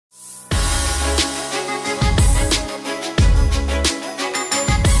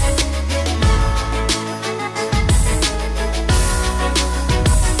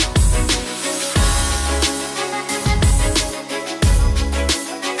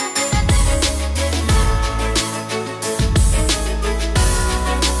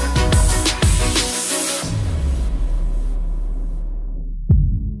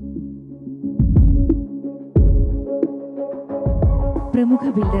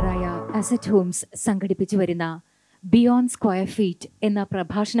ബിൽഡറായ asset Holmes സംഘടിപ്പിച്ചു വരുന്ന beyond square feet എന്ന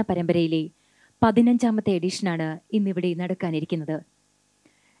പ്രഭാഷണ പരമ്പരയിലെ 15ാമത്തെ എഡിഷനാണ് ഇന്നിവിടെ നടക്കാനിരിക്കുന്നത്.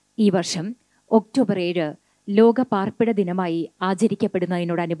 ഈ വർഷം ഒക്ടോബർ 7 ലോക പാർപ്പിട ദിനമായി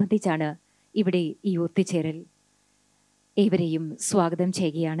ആചരിക്കപ്പെടുന്നതിനോടനുബന്ധിച്ചാണ് ഇവിടെ ഈ ഒത്തുചേരൽ. ഏവരെയും സ്വാഗതം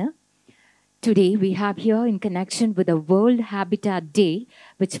ചെയ്യുകയാണ്. Today we have here in connection with the World Habitat Day,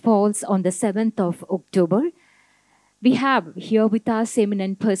 which falls on the 7th of October. We have here with us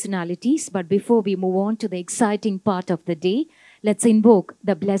eminent personalities, but before we move on to the exciting part of the day, let's invoke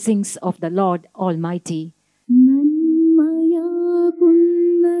the blessings of the Lord Almighty.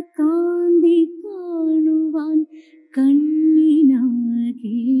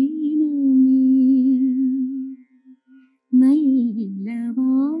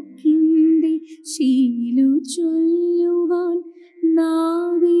 ശീലു ചൊല്ലുവാൻ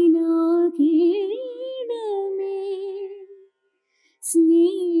നാവിനാകേണമേ,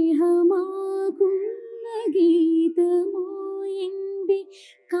 സ്നേഹമാകുന്ന ഗീതമോ എൻ്റെ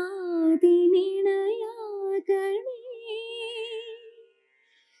കാതിനിണയാകണേ,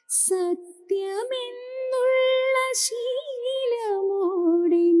 സത്യമെന്നുള്ള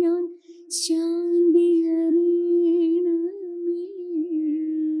ശീലമോടെ ഞാൻ ശാന്തിയറിയണമേ.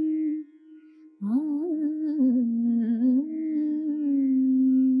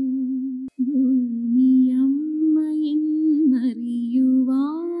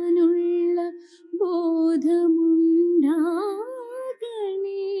 ഭൂമിയമ്മയെന്നറിയുവാനുള്ള ബോധമുണ്ടാകണേ,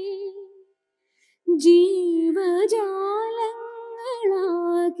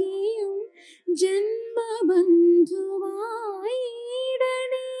 ജീവജാലങ്ങളാകിയും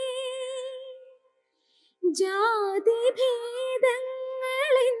ജന്മബന്ധുവായിടണേ,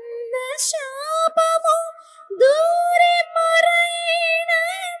 ജാതിഭേദങ്ങളെന്ന ശാപമോ ദൂരെ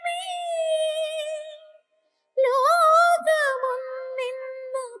മറയണമേ,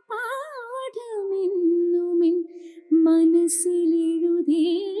 ലോകമൊന്നെന്ന പാഠമെന്നുമിൻ മനസ്സിലെഴുതേണമേ.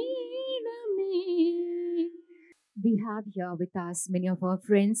 We have here with us many of our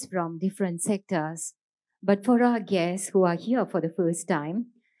friends from different sectors. But for our guests who are here for the first time,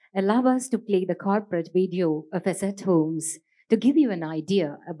 allow us to play the corporate video of Asset Homes to give you an idea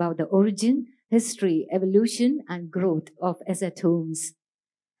about the origin, history, evolution and growth of Asset Homes.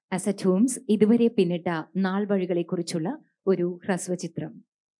 Asset Homes ഇതുവരെ പിന്നിട്ട നാൾവഴികളെക്കുറിച്ചുള്ള ഒരു ഹ്രസ്വചിത്രം.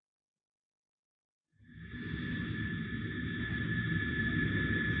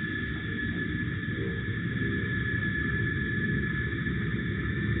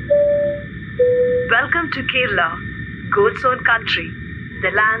 Welcome to Kerala, God's own country,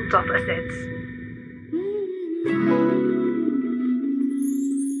 the land of assets.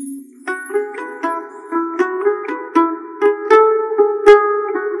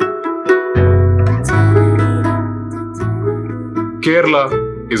 Kerala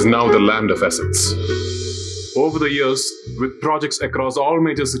is now the land of assets. Over the years, with projects across all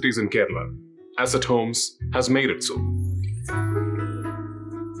major cities in Kerala, Asset Homes has made it so.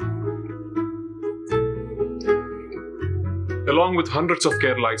 Along with hundreds of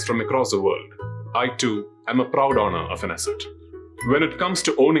Keralites from across the world, I too am a proud owner of an asset. When it comes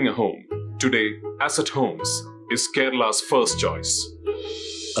to owning a home, today Asset Homes is Kerala's first choice.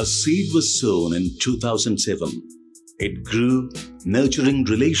 A seed was sown in 2007. It grew, nurturing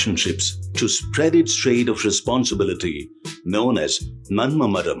relationships to spread its shade of responsibility known as Nanma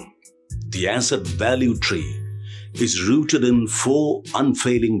Maram. The asset value tree is rooted in 4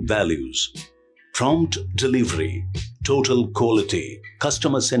 unfailing values: prompt delivery, total quality,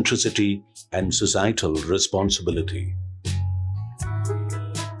 customer centricity, and societal responsibility.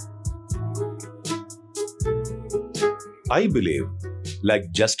 I believe, like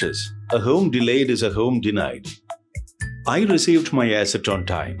justice, a home delayed is a home denied. I received my asset on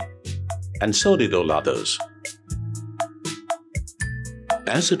time, and so did all others.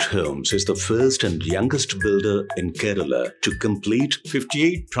 Asset Homes is the first and youngest builder in Kerala to complete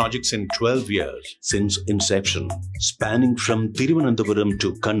 58 projects in 12 years since inception. Spanning from Thiruvananthapuram to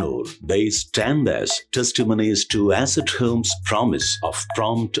Kannur, they stand as testimonies to Asset Homes' promise of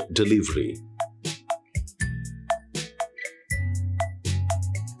prompt delivery.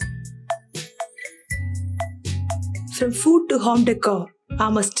 From food to home decor,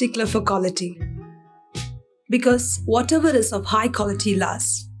 I'm a stickler for quality. Because whatever is of high quality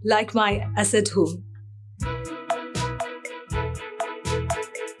lasts, like my Asset Home.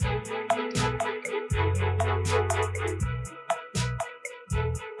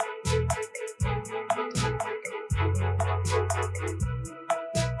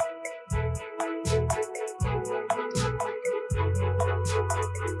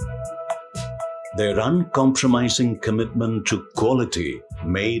 Their uncompromising commitment to quality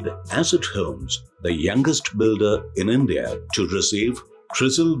made Asset Homes the youngest builder in India to receive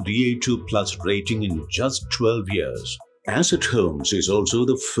CRISIL DA2 Plus rating in just 12 years. Asset Homes is also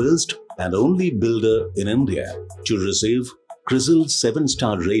the first and only builder in India to receive CRISIL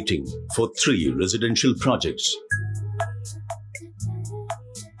 7-star rating for 3 residential projects.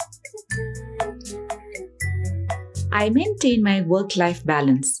 I maintain my work-life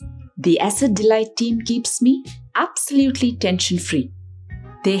balance. The Asset Delight team keeps me absolutely tension-free.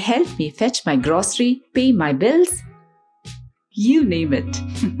 They help me fetch my grocery, pay my bills, you name it.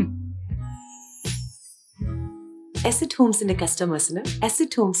 Asset Homesന്റെ കസ്റ്റമേഴ്സിന്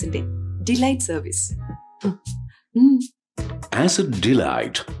Asset Homesന്റെ delight service. Asset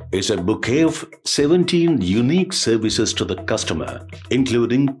Delight is a bouquet of 17 unique services to the customer,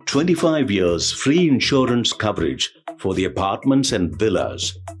 including 25 years free insurance coverage for the apartments and villas,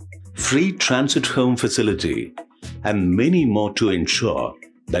 free transit home facility, and many more to ensure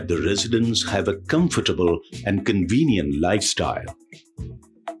that the residents have a comfortable and convenient lifestyle.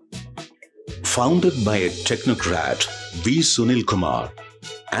 Founded by a technocrat, V. Sunil Kumar,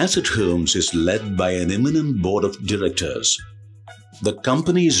 Asset Homes is led by an eminent board of directors. The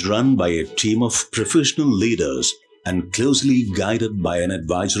company is run by a team of professional leaders and closely guided by an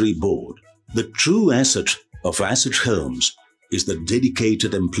advisory board. The true asset of Asset Homes is the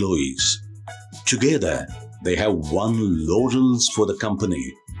dedicated employees. Together, they have won laurels for the company,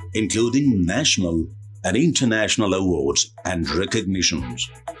 including national and international awards and recognitions.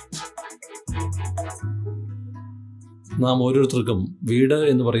 നാം ഓരോരുത്തർക്കും വീട്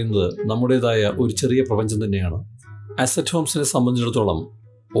എന്ന് പറയുന്നത് നമ്മുടേതായ ഒരു ചെറിയ പ്രപഞ്ചം തന്നെയാണ്. അസറ്റ് ഹോംസിനെ സംബന്ധിച്ചിടത്തോളം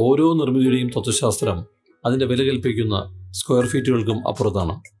ഓരോ നിർമ്മിതിയുടെയും തത്വശാസ്ത്രം അതിൻ്റെ വില കൽപ്പിക്കുന്ന സ്ക്വയർ ഫീറ്റുകൾക്കും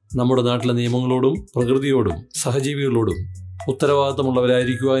അപ്പുറത്താണ്. നമ്മുടെ നാട്ടിലെ നിയമങ്ങളോടും പ്രകൃതിയോടും സഹജീവികളോടും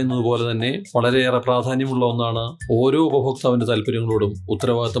ഉത്തരവാദിത്തമുള്ളവരായിരിക്കുക എന്നതുപോലെ തന്നെ വളരെയേറെ പ്രാധാന്യമുള്ള ഒന്നാണ് ഓരോ ഉപഭോക്താവിൻ്റെ താല്പര്യങ്ങളോടും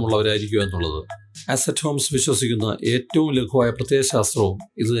ഉത്തരവാദിത്തമുള്ളവരായിരിക്കുക എന്നുള്ളത്. അസറ്റ് ഹോംസ് വിശ്വസിക്കുന്ന ഏറ്റവും ലഘുവായ പ്രത്യയശാസ്ത്രവും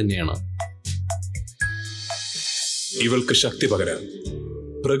ഇതുതന്നെയാണ്. ഇവൾക്ക് ശക്തി പകരാൻ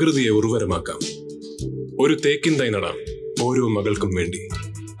പ്രകൃതിയെ ഉർവരമാക്കാം. ഒരു തേക്കിൻ തൈ നടാം ഓരോ മകൾക്കും വേണ്ടി.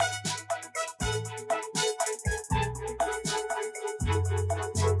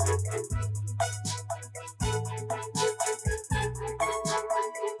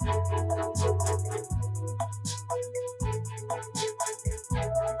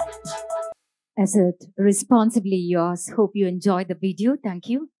 Asset responsibly yours. Hope you enjoyed the video. Thank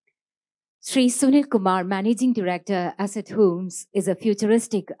you. Sri Sunil Kumar, Managing Director, Asset Homes, is a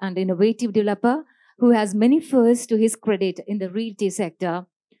futuristic and innovative developer who has many firsts to his credit in the realty sector.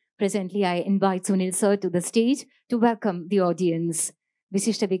 Presently, I invite Sunil sir to the stage to welcome the audience.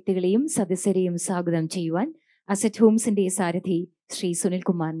 വിശിഷ്ട വ്യക്തികളെയും സദസ്യരെയും സ്വാഗതം ചെയ്യുവാൻ asset ഹോംസിന്റെ സാരഥി ശ്രീ സുനിൽ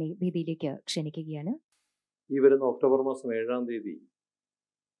കുമാറിനെ വേദിയിലേക്ക് ക്ഷണിക്കുകയാണ്. ഈ വരുന്ന October മാസം 7-ാം തീയതി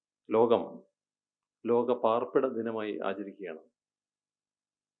ലോക പാർപ്പിട ദിനമായി ആചരിക്കുകയാണ്.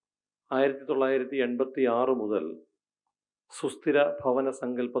 1986 മുതൽ സുസ്ഥിര ഭവന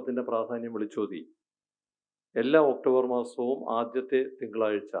സങ്കല്പത്തിൻ്റെ പ്രാധാന്യം വിളിച്ചോതി എല്ലാ ഒക്ടോബർ മാസവും ആദ്യത്തെ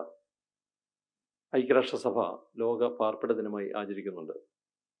തിങ്കളാഴ്ച ഐക്യരാഷ്ട്രസഭ ലോക പാർപ്പിട ദിനമായി ആചരിക്കുന്നുണ്ട്.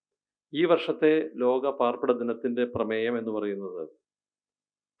 ഈ വർഷത്തെ ലോക പാർപ്പിട ദിനത്തിൻ്റെ പ്രമേയം എന്ന് പറയുന്നത്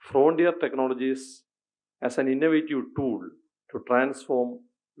frontier technologies as an innovative tool to transform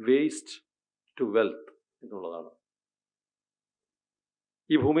waste to wealth എന്നുള്ളതാണ്.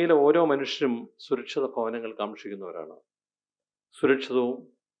 ഈ ഭൂമിയിലെ ഓരോ മനുഷ്യരും സുരക്ഷിത ഭവനങ്ങൾ കാക്ഷിക്കുന്നവരാണ്. സുരക്ഷിതവും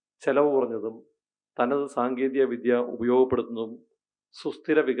ചെലവ് കുറഞ്ഞതും തനത് സാങ്കേതിക വിദ്യ ഉപയോഗപ്പെടുത്തുന്നതും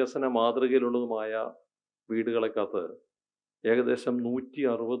സുസ്ഥിര വികസന മാതൃകയിലുള്ളതുമായ വീടുകളെ കാത്ത് ഏകദേശം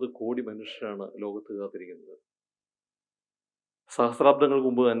 160 കോടി മനുഷ്യരാണ് ലോകത്ത് കാത്തിരിക്കുന്നത്. സഹസ്രാബ്ദങ്ങൾക്ക്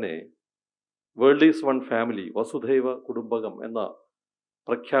മുമ്പ് തന്നെ വേൾഡ് ഈസ് വൺ ഫാമിലി, വസുധൈവ കുടുംബകം എന്ന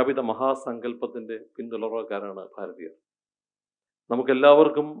പ്രഖ്യാപിത മഹാസങ്കല്പത്തിൻ്റെ പിന്തുടർച്ചക്കാരാണ് ഭാരതീയർ.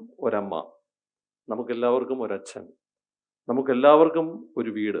 നമുക്കെല്ലാവർക്കും ഒരമ്മ, നമുക്കെല്ലാവർക്കും ഒരച്ഛൻ, നമുക്കെല്ലാവർക്കും ഒരു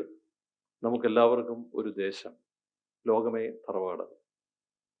വീട്, നമുക്കെല്ലാവർക്കും ഒരു ദേശം. ലോകമേ തറവാട്.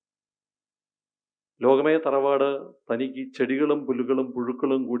 ലോകമേ തറവാട് തനിക്ക് ചെടികളും പുല്ലുകളും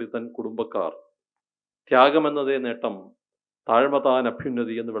പുഴുക്കളും കൂടി തൻ കുടുംബക്കാർ, ത്യാഗമെന്നതേ നേട്ടം, താഴ്മ താൻ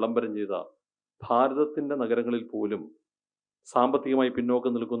അഭ്യുന്നതി എന്ന് വിളംബരം ചെയ്ത ഭാരതത്തിൻ്റെ നഗരങ്ങളിൽ പോലും സാമ്പത്തികമായി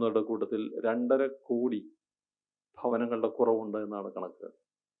പിന്നോക്കം നിൽക്കുന്നവരുടെ കൂട്ടത്തിൽ 2.5 കോടി ഭവനങ്ങളുടെ കുറവുണ്ട് എന്നാണ് കണക്ക്.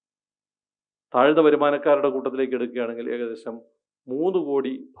 താഴ്ന്ന വരുമാനക്കാരുടെ കൂട്ടത്തിലേക്ക് എടുക്കുകയാണെങ്കിൽ ഏകദേശം 3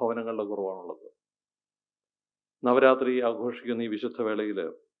 കോടി ഭവനങ്ങളുടെ കുറവാണുള്ളത്. നവരാത്രി ആഘോഷിക്കുന്ന ഈ വിശുദ്ധ വേളയിൽ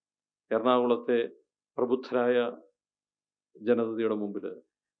എറണാകുളത്തെ പ്രബുദ്ധരായ ജനതയുടെ മുമ്പിൽ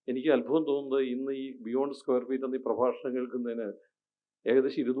എനിക്ക് അത്ഭുതം തോന്നുന്നത്, ഇന്ന് ഈ ബിയോണ്ട് സ്ക്വയർ ഫീറ്റ് എന്ന ഈ പ്രഭാഷണം കേൾക്കുന്നതിന്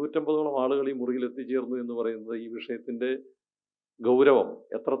ഏകദേശം 250ഓളം ആളുകൾ ഈ മുറിയിൽ എത്തിച്ചേർന്നു എന്ന് പറയുന്നത് ഈ വിഷയത്തിൻ്റെ ഗൗരവം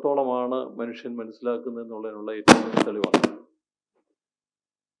എത്രത്തോളമാണ് മനുഷ്യൻ മനസ്സിലാക്കുന്നത് എന്നുള്ളതിനുള്ള ഏറ്റവും വലിയ തെളിവാണ്.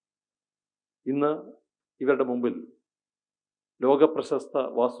 ഇന്ന് ഇവരുടെ മുമ്പിൽ ലോകപ്രശസ്ത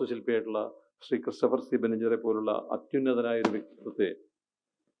വാസ്തുശില്പിയായിട്ടുള്ള ശ്രീ ക്രിസ്റ്റഫർ സി ബെനിഞ്ചറെ പോലുള്ള അത്യുന്നതനായ ഒരു വ്യക്തിത്വത്തെ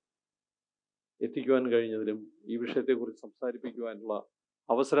എത്തിക്കുവാൻ കഴിഞ്ഞതിലും ഈ വിഷയത്തെക്കുറിച്ച് സംസാരിപ്പിക്കുവാനുള്ള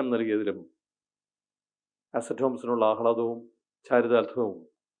അവസരം നൽകിയതിലും അസറ്റ് ഹോംസിനുള്ള ആഹ്ലാദവും ചാരിതാർത്ഥവും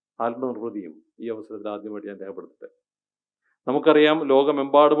ആത്മനിർവൃതിയും ഈ അവസരത്തിൽ ആദ്യമായിട്ട് ഞാൻ രേഖപ്പെടുത്തട്ടെ. നമുക്കറിയാം,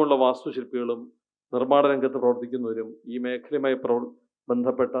 ലോകമെമ്പാടുമുള്ള വാസ്തുശില്പികളും നിർമ്മാണ രംഗത്ത് പ്രവർത്തിക്കുന്നവരും ഈ മേഖലയുമായി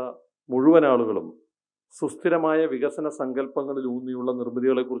ബന്ധപ്പെട്ട മുഴുവൻ ആളുകളും സുസ്ഥിരമായ വികസന സങ്കല്പങ്ങളിൽ ഊന്നിയുള്ള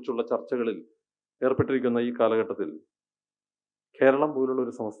നിർമ്മിതികളെക്കുറിച്ചുള്ള ചർച്ചകളിൽ ഏർപ്പെട്ടിരിക്കുന്ന ഈ കാലഘട്ടത്തിൽ കേരളം പോലുള്ള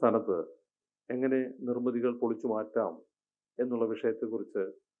ഒരു സംസ്ഥാനത്ത് എങ്ങനെ നിർമ്മിതികൾ പൊളിച്ചു മാറ്റാം എന്നുള്ള വിഷയത്തെക്കുറിച്ച്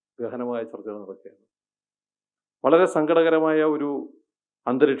ഗഹനമായ ചർച്ചകൾ നടക്കുകയാണ്. വളരെ സങ്കടകരമായ ഒരു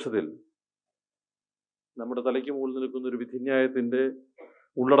അന്തരീക്ഷത്തിൽ നമ്മുടെ തലയ്ക്ക് മുകളിൽ നിൽക്കുന്ന ഒരു വിധിന്യായത്തിൻ്റെ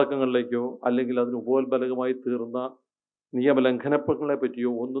ഉള്ളടക്കങ്ങളിലേക്കോ അല്ലെങ്കിൽ അതിന് ഉപോത്ബലകമായി തീർന്ന നിയമലംഘനങ്ങളെ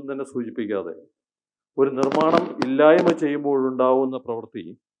പറ്റിയോ ഒന്നും തന്നെ സൂചിപ്പിക്കാതെ ഒരു നിർമ്മാണം ഇല്ലായ്മ ചെയ്യുമ്പോഴുണ്ടാവുന്ന പ്രവൃത്തി,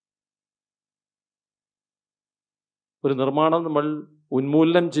 ഒരു നിർമ്മാണം നമ്മൾ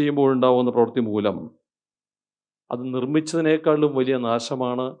ഉന്മൂലനം ചെയ്യുമ്പോഴുണ്ടാവുന്ന പ്രവൃത്തി മൂലം അത് നിർമ്മിച്ചതിനേക്കാളും വലിയ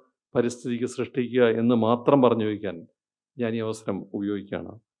നാശമാണ് പരിസ്ഥിതിക്ക് സൃഷ്ടിക്കുക എന്ന് മാത്രം പറഞ്ഞു വയ്ക്കാൻ ഞാൻ ഈ അവസരം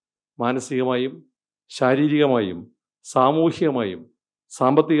ഉപയോഗിക്കുകയാണ്. മാനസികമായും ശാരീരികമായും സാമൂഹികമായും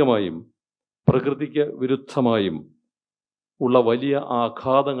സാമ്പത്തികമായും പ്രകൃതിക്ക് വിരുദ്ധമായും ഉള്ള വലിയ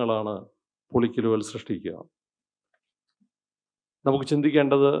ആഘാതങ്ങളാണ് പൊളിക്കലുകൾ സൃഷ്ടിക്കുക. നമുക്ക്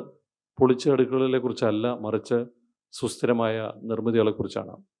ചിന്തിക്കേണ്ടത് പൊളിച്ചടുക്കുകളെ കുറിച്ചല്ല, മറിച്ച് സുസ്ഥിരമായ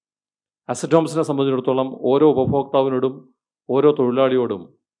നിർമ്മിതികളെക്കുറിച്ചാണ്. അസറ്റ് ഹോംസിനെ സംബന്ധിച്ചിടത്തോളം ഓരോ ഉപഭോക്താവിനോടും ഓരോ തൊഴിലാളിയോടും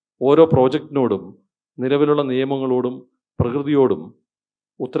ഓരോ പ്രോജക്റ്റിനോടും നിലവിലുള്ള നിയമങ്ങളോടും പ്രകൃതിയോടും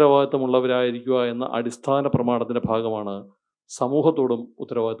ഉത്തരവാദിത്തമുള്ളവരായിരിക്കുക എന്ന അടിസ്ഥാന പ്രമാണത്തിൻ്റെ ഭാഗമാണ് സമൂഹത്തോടും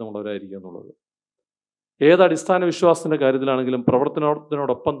ഉത്തരവാദിത്തമുള്ളവരായിരിക്കുക എന്നുള്ളത്. ഏത് അടിസ്ഥാന വിശ്വാസത്തിൻ്റെ കാര്യത്തിലാണെങ്കിലും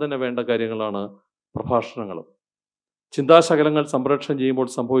പ്രവർത്തനത്തിനോടൊപ്പം തന്നെ വേണ്ട കാര്യങ്ങളാണ് പ്രഭാഷണങ്ങളും. ചിന്താശകലങ്ങൾ സംപ്രേഷണം ചെയ്യുമ്പോൾ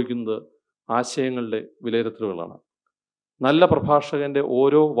സംഭവിക്കുന്നത് ആശയങ്ങളുടെ വിലയിരുത്തലുകളാണ്. നല്ല പ്രഭാഷകൻ്റെ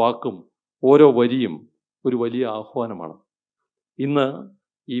ഓരോ വാക്കും ഓരോ വരിയും ഒരു വലിയ ആഹ്വാനമാണ്. ഇന്ന്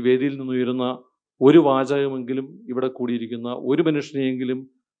ഈ വേദിയിൽ നിന്നുയരുന്ന ഒരു വാചകമെങ്കിലും ഇവിടെ കൂടിയിരിക്കുന്ന ഒരു മനുഷ്യനെയെങ്കിലും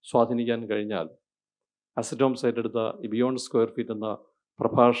സ്വാധീനിക്കാൻ കഴിഞ്ഞാൽ അസറ്റ് ഹോംസ് ഏറ്റെടുത്ത ഈ ബിയോണ്ട് സ്ക്വയർ ഫീറ്റ് എന്ന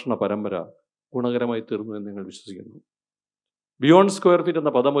പ്രഭാഷണ പരമ്പര ഗുണകരമായി തീർന്നു എന്ന് ഞങ്ങൾ വിശ്വസിക്കുന്നു. ബിയോണ്ട് സ്ക്വയർ ഫീറ്റ്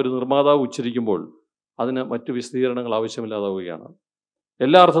എന്ന പദം ഒരു നിർമ്മാതാവ് ഉച്ചരിക്കുമ്പോൾ അതിന് മറ്റു വിശദീകരണങ്ങൾ ആവശ്യമില്ലാതാവുകയാണ്.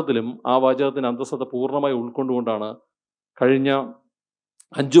 എല്ലാ അർത്ഥത്തിലും ആ വാചകത്തിൻ്റെ അന്തസ്സത്ത പൂർണ്ണമായി ഉൾക്കൊണ്ടുകൊണ്ടാണ് കഴിഞ്ഞ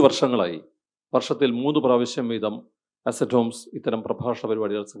 5 വർഷങ്ങളായി വർഷത്തിൽ 3 പ്രാവശ്യം വീതം അസറ്റ് ഹോംസ് ഇത്തരം പ്രഭാഷണ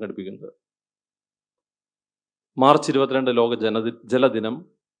പരിപാടികൾ സംഘടിപ്പിക്കുന്നത്. മാർച്ച് 22 ലോക ജലദിനം,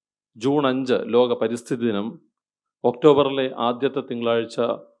 ജൂൺ 5 ലോക പരിസ്ഥിതി ദിനം, ഒക്ടോബറിലെ ആദ്യത്തെ തിങ്കളാഴ്ച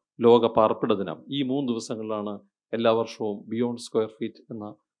ലോക പാർപ്പിട ദിനം. ഈ 3 ദിവസങ്ങളിലാണ് എല്ലാ വർഷവും ബിയോണ്ട് സ്ക്വയർ ഫീറ്റ് എന്ന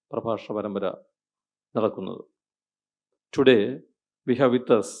പ്രഭാഷണ പരമ്പര നടക്കുന്നത്. Today we have with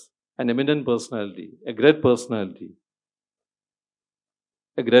us an eminent personality, a great personality,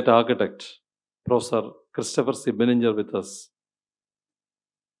 a great architect, Professor Christopher C. Benninger with us.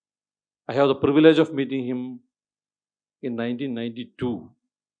 I have the privilege of meeting him in 1992.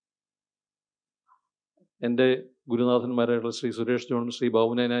 എൻ്റെ ഗുരുനാഥന്മാരായിട്ടുള്ള ശ്രീ സുരേഷ് ജോണും ശ്രീ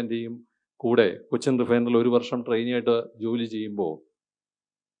ബാബുനാനാൻ്റെയും കൂടെ കൊച്ചിൻ റിഫൈനറിൽ 1 വർഷം ട്രെയിനിയായിട്ട് ജോലി ചെയ്യുമ്പോൾ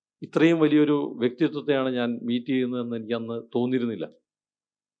ഇത്രയും വലിയൊരു വ്യക്തിത്വത്തെയാണ് ഞാൻ മീറ്റ് ചെയ്യുന്നതെന്ന് എനിക്കന്ന് തോന്നിയിരുന്നില്ല.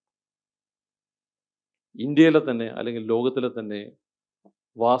 ഇന്ത്യയിലെ തന്നെ അല്ലെങ്കിൽ ലോകത്തിലെ തന്നെ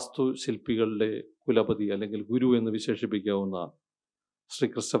വാസ്തുശില്പികളുടെ കുലപതി അല്ലെങ്കിൽ ഗുരു എന്ന് വിശേഷിപ്പിക്കാവുന്ന Shri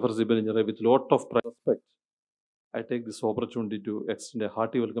Christopher C ബെനിഞ്ചറെ with lot of respect I take this opportunity to extend a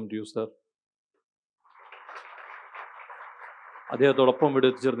hearty welcome to you, sir. അദ്ദേഹത്തോടൊപ്പം ഇവിടെ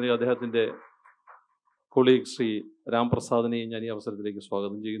എത്തിച്ചേർന്ന അദ്ദേഹത്തിൻ്റെ കൊളീഗ് ശ്രീ രാംപ്രസാദിനെയും ഞാൻ ഈ അവസരത്തിലേക്ക്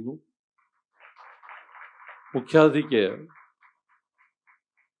സ്വാഗതം ചെയ്യുന്നു. മുഖ്യാതിഥിക്ക്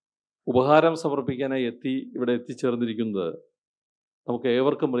ഉപഹാരം സമർപ്പിക്കാനായി ഇവിടെ എത്തിച്ചേർന്നിരിക്കുന്നത് നമുക്ക്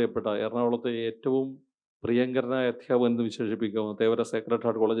ഏവർക്കും പ്രിയപ്പെട്ട എറണാകുളത്തെ ഏറ്റവും പ്രിയങ്കരനായ അധ്യാപകൻ എന്ന് വിശേഷിപ്പിക്കാവുന്ന തേവര സേക്രഡ്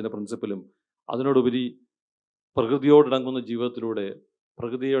ഹാർട്ട് കോളേജിൻ്റെ പ്രിൻസിപ്പലും അതിനോടുപരി പ്രകൃതിയോടിണങ്ങുന്ന ജീവിതത്തിലൂടെ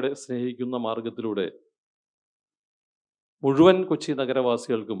പ്രകൃതിയോടെ സ്നേഹിക്കുന്ന മാർഗത്തിലൂടെ മുഴുവൻ കൊച്ചി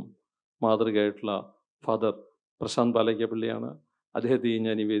നഗരവാസികൾക്കും മാതൃകയായിട്ടുള്ള ഫാദർ പ്രശാന്ത് പാലയ്ക്കപ്പള്ളിയാണ്. അദ്ദേഹത്തെയും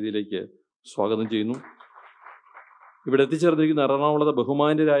ഞാൻ ഈ വേദിയിലേക്ക് സ്വാഗതം ചെയ്യുന്നു. ഇവിടെ എത്തിച്ചേർന്നിരിക്കുന്ന എറണാകുളത്തെ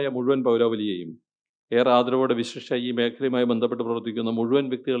ബഹുമാന്യരായ മുഴുവൻ പൗരാവലിയെയും ഏറെ ആദരവോടെ വിശിഷ്ട ഈ മേഖലയുമായി ബന്ധപ്പെട്ട് പ്രവർത്തിക്കുന്ന മുഴുവൻ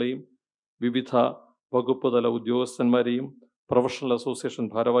വ്യക്തികളെയും വിവിധ വകുപ്പ് തല ഉദ്യോഗസ്ഥന്മാരെയും പ്രൊഫഷണൽ അസോസിയേഷൻ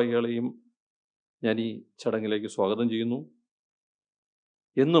ഭാരവാഹികളെയും ഞാൻ ഈ ചടങ്ങിലേക്ക് സ്വാഗതം ചെയ്യുന്നു.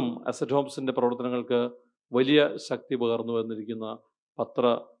 എന്നും അസറ്റ് ഹോംസിൻ്റെ പ്രവർത്തനങ്ങൾക്ക് വലിയ ശക്തി പകർന്നു വന്നിരിക്കുന്ന പത്ര,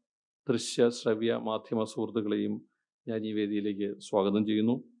 ദൃശ്യ, ശ്രവ്യ മാധ്യമ സുഹൃത്തുക്കളെയും ഞാൻ ഈ വേദിയിലേക്ക് സ്വാഗതം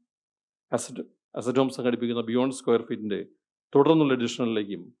ചെയ്യുന്നു. അസറ്റ് ഹോം സംഘടിപ്പിക്കുന്ന ബിയോണ്ട് സ്ക്വയർ ഫീറ്റിൻ്റെ തുടർന്നുള്ള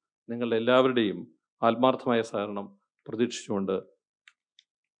എഡിഷനിലേക്കും നിങ്ങളുടെ എല്ലാവരുടെയും ആത്മാർത്ഥമായ സഹകരണം പ്രതീക്ഷിച്ചുകൊണ്ട്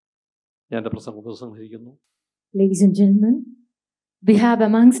ഞാൻ എൻ്റെ പ്രസംഗം ഉപസംഹരിക്കുന്നു. Ladies and gentlemen, we have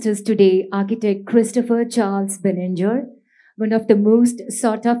amongst us today architect Christopher Charles Benninger, one of the most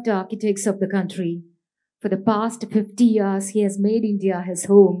sought-after architects of the country. For the past 50 years, he has made India his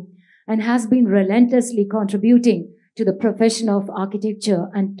home and has been relentlessly contributing to the profession of architecture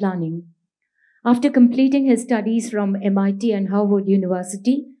and planning. After completing his studies from MIT and Harvard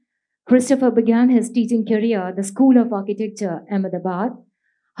University, Christopher began his teaching career at the School of Architecture, Ahmedabad,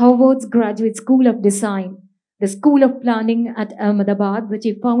 Harvard's Graduate School of Design, the School of Planning at Ahmedabad, which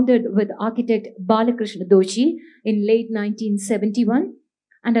he founded with architect Balakrishna Doshi in late 1971,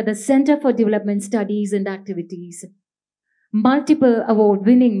 and at the Center for Development Studies and Activities. Multiple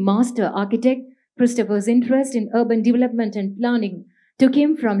award-winning master architect, Christopher's interest in urban development and planning took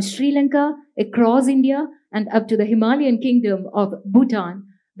him from Sri Lanka across India and up to the Himalayan kingdom of Bhutan,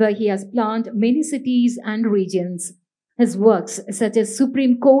 where he has planned many cities and regions. His works, such as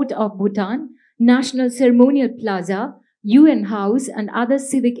Supreme Court of Bhutan, National Ceremonial Plaza, UN House, and other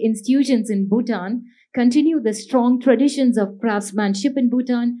civic institutions in Bhutan, continue the strong traditions of craftsmanship in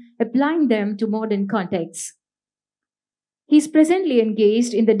Bhutan, applying them to modern contexts. He is presently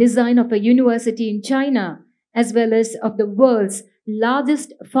engaged in the design of a university in China, as well as of the world's largest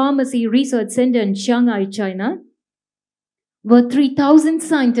pharmacy research center in Shanghai, China, where 3,000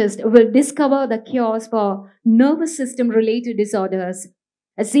 scientists will discover the cures for nervous system-related disorders.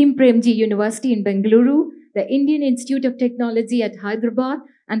 Asim Premji University in Bengaluru, the Indian Institute of Technology at Hyderabad,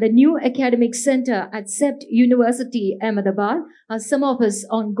 and the new academic center at CEPT University, Ahmedabad, are some of his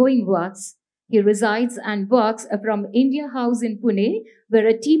ongoing works. He resides and works from India House in Pune, where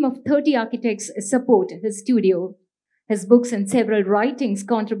a team of 30 architects support his studio. His books and several writings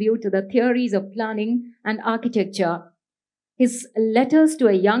contribute to the theories of planning and architecture. His Letters to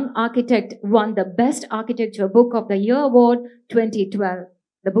a Young Architect won the Best Architecture Book of the Year Award 2012.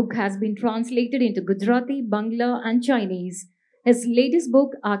 The book has been translated into Gujarati, Bangla, and Chinese. His latest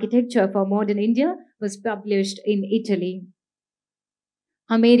book, Architecture for Modern India, was published in Italy.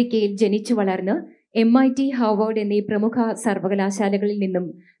 അമേരിക്കയിൽ ജനിച്ചു വളർന്ന് MIT, Harvard എന്നീ പ്രമുഖ സർവകലാശാലകളിൽ നിന്നും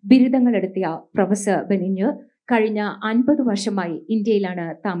ബിരുദങ്ങളെടുത്തിയ professor ബെനിഞ്ഞർ കഴിഞ്ഞ 50 വർഷമായി ഇന്ത്യയിലാണ്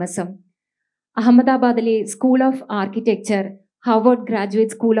താമസം. അഹമ്മദാബാദിലെ school of architecture, Harvard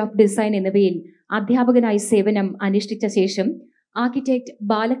graduate school of design എന്നിവയിൽ അധ്യാപകനായി സേവനം അനുഷ്ഠിച്ച ശേഷം ആർക്കിടെക്ട്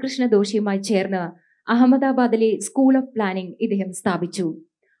ബാലകൃഷ്ണ ദോഷിയുമായി ചേർന്ന് അഹമ്മദാബാദിലെ സ്കൂൾ ഓഫ് പ്ലാനിംഗ് ഇദ്ദേഹം സ്ഥാപിച്ചു.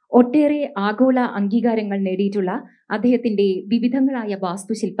 ഒട്ടേറെ ആഗോള അംഗീകാരങ്ങൾ നേടിയിട്ടുള്ള അദ്ദേഹത്തിന്റെ വിവിധങ്ങളായ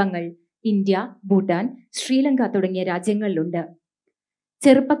വാസ്തുശില്പങ്ങൾ ഇന്ത്യ, ഭൂട്ടാൻ, ശ്രീലങ്ക തുടങ്ങിയ രാജ്യങ്ങളിലുണ്ട്.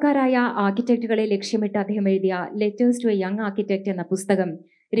 ചെറുപ്പക്കാരായ ആർക്കിടെക്റ്റുകളെ ലക്ഷ്യമിട്ട് അദ്ദേഹം എഴുതിയ letters to A young architect എന്ന പുസ്തകം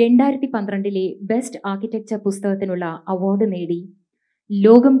 2012 ബെസ്റ്റ് ആർക്കിടെക്ചർ പുസ്തകത്തിനുള്ള അവാർഡ് നേടി.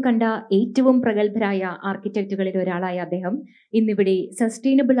 ലോകം കണ്ട ഏറ്റവും പ്രഗത്ഭരായ ആർക്കിടെക്റ്റുകളിൽ ഒരാളായ അദ്ദേഹം ഇന്നിവിടെ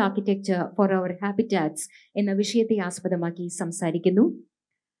സസ്റ്റൈനബിൾ ആർക്കിടെക്ചർ ഫോർ അവർ ഹാബിറ്റാറ്റ്സ് എന്ന വിഷയത്തെ ആസ്പദമാക്കി സംസാരിക്കുന്നു.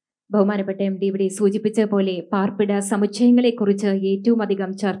 ബഹുമാനപ്പെട്ട MD ഇവിടെ സൂചിപ്പിച്ച പോലെ പാർപ്പിട സമുച്ചയങ്ങളെക്കുറിച്ച് ഏറ്റവും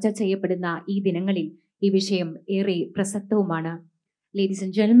അധികം ചർച്ച ചെയ്യപ്പെടുന്ന ഈ ദിനങ്ങളിൽ ഈ വിഷയം ഏറെ പ്രസക്തവുമാണ്. Ladies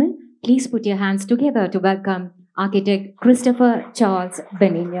and gentlemen, please put your hands together to welcome architect Christopher Charles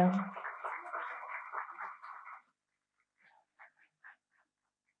Benninger.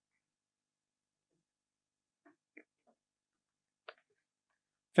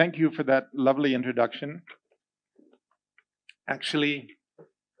 Thank you for that lovely introduction. Actually,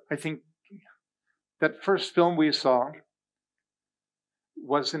 I think that first film we saw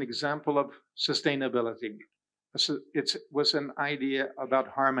was an example of sustainability. It was an idea about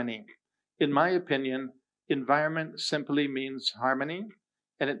harmony. In my opinion, environment simply means harmony,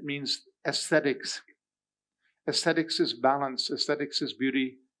 and it means aesthetics. Aesthetics is balance, aesthetics is beauty,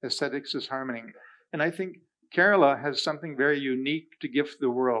 aesthetics is harmony. And I think Kerala has something very unique to give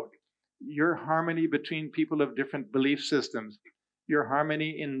the world. Your harmony between people of different belief systems, your harmony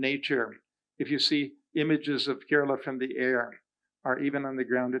in nature. If you see images of Kerala from the air or even on the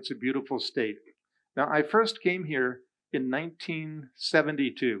ground, it's a beautiful state. Now, I first came here in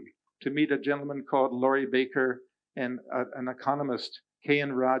 1972 to meet a gentleman called Laurie Baker and an economist,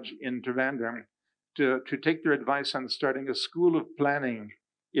 K.N. Raj, in Trivandrum, to take their advice on starting a school of planning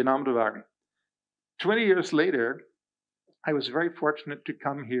in Ahmedabad. 20 years later, I was very fortunate to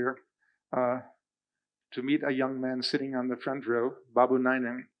come here to meet a young man sitting on the front row, Babu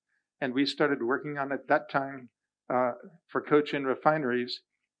Nainan, and we started working on, at that time, for Cochin Refineries,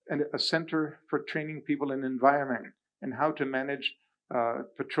 a center for training people in environment and how to manage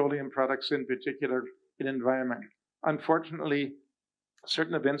petroleum products in particular in environment. Unfortunately,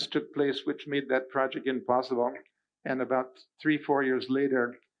 certain events took place which made that project impossible. And about 3-4 years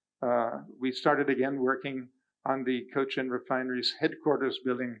later, we started again working on the Cochin Refinery's headquarters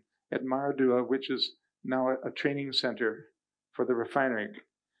building at Maradua, which is now a training center for the refinery.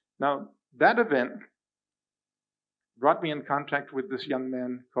 Now, that event brought me in contact with this young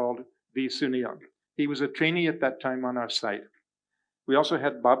man called V. Sunil. He was a trainee at that time on our site. We also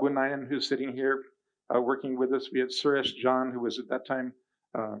had Babu Nayan, who's sitting here working with us. We had Suresh John, who was at that time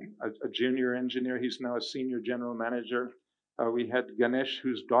a junior engineer. He's now a senior general manager. We had Ganesh,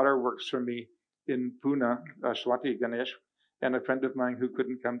 whose daughter works for me in Pune, Swati Ganesh, and a friend of mine who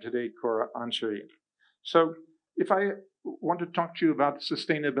couldn't come today, Cora Anshari. So if I want to talk to you about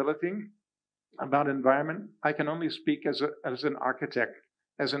sustainability, about environment, I can only speak as an architect,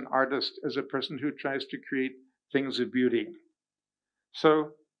 as an artist, as a person who tries to create things of beauty.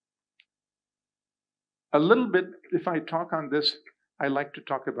 So a little bit, if I talk on this, I like to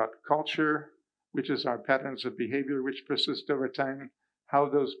talk about culture, which is our patterns of behavior which persist over time, how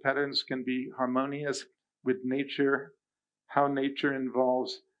those patterns can be harmonious with nature, how nature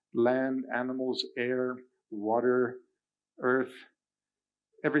involves land, animals, air, water, earth,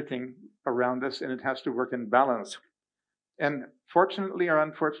 everything around us, and it has to work in balance. And fortunately or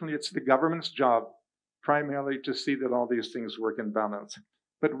unfortunately, it's the government's job primarily to see that all these things work in balance.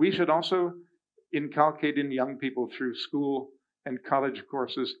 But we should also inculcate in young people through school and college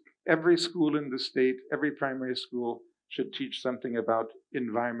courses. Every school in the state, every primary school should teach something about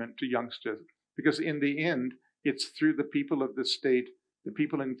environment to youngsters. Because in the end, it's through the people of the state, the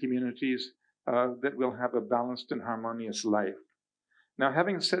people in communities, that will have a balanced and harmonious life. Now,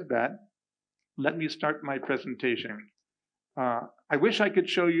 having said that, let me start my presentation. I wish I could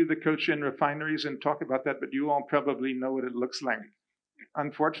show you the Cochin refineries and talk about that, but you all probably know what it looks like.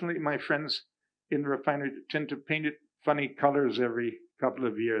 Unfortunately, my friends in the refinery tend to paint it funny colors every couple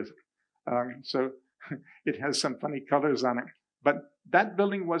of years. So it has some funny colors on it. But that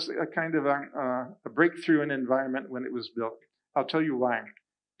building was a kind of a breakthrough in environment when it was built. I'll tell you why.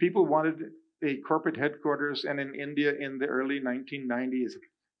 People wanted a corporate headquarters, and in India in the early 1990s,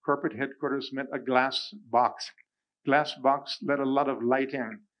 corporate headquarters meant a glass box. Glass box let a lot of light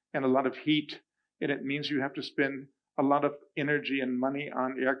in and a lot of heat, and it means you have to spend a lot of energy and money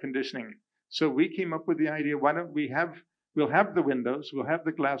on air conditioning. So we came up with the idea, why don't we'll have the windows, we'll have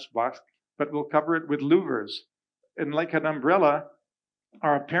the glass box, but we'll cover it with louvers. And like an umbrella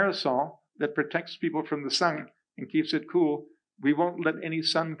or a parasol that protects people from the sun and keeps it cool, we won't let any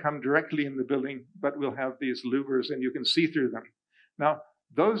sun come directly in the building, but we'll have these louvers and you can see through them. Now,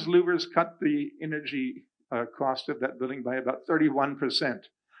 those louvers cut the energy cost of that building by about 31%.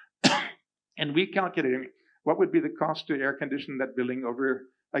 And we calculated what would be the cost to air condition that building over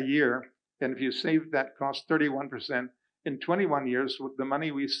a year. And if you saved that cost 31%, in 21 years, with the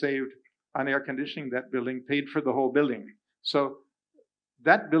money we saved on air conditioning that building paid for the whole building. So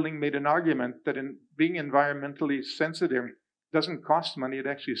that building made an argument that in being environmentally sensitive doesn't cost money, it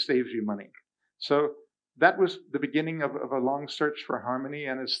actually saves you money. So that was the beginning of a long search for harmony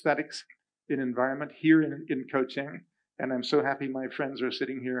and aesthetics in environment here in Cochin. And I'm so happy my friends are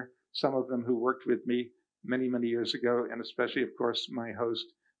sitting here, some of them who worked with me many, many years ago, and especially, of course, my host,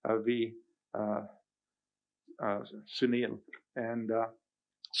 V. Sunil. And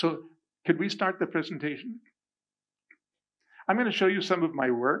so could we start the presentation? I'm going to show you some of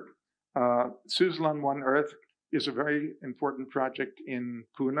my work. Suzlon One Earth is a very important project in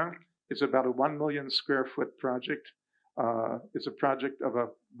Pune. It's about a 1 million square foot project. It's a project of a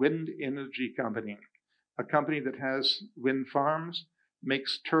wind energy company, a company that has wind farms,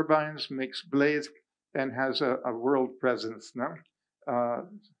 makes turbines, makes blades, and has a world presence now.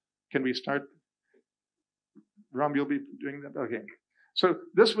 Can we start? Ram, you'll be doing that? Okay. So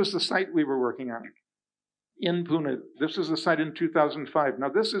this was the site we were working on in Pune. This is the site in 2005. Now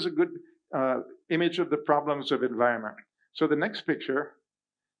this is a good image of the problems of environment. So the next picture,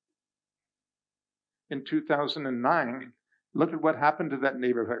 in 2009, look at what happened to that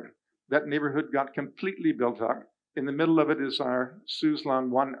neighborhood. That neighborhood got completely built up. In the middle of it is our Suzlon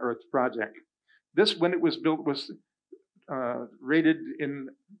One Earth project. This, when it was built, was rated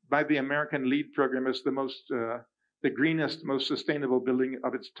by the American LEED program as the greenest, most sustainable building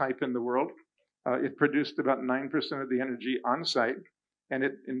of its type in the world. It produced about 9% of the energy on site, and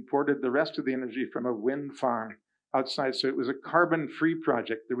it imported the rest of the energy from a wind farm outside. So it was a carbon-free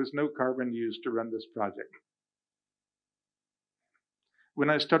project. There was no carbon used to run this project. When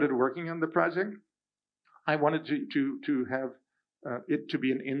I started working on the project, I wanted to have it to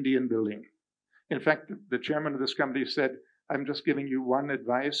be an Indian building. In fact, the chairman of this company said, I'm just giving you one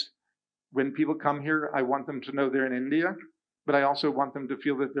advice. When people come here, I want them to know they're in India, but I also want them to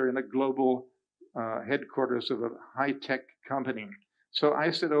feel that they're in a global headquarters of a high-tech company. So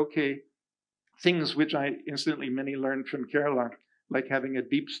I said, okay, things which I instantly many learned from Kerala, like having a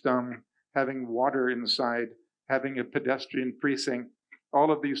deep stone, having water inside, having a pedestrian precinct,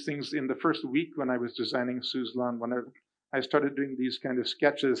 all of these things in the first week when I was designing Suzlon, when I started doing these kind of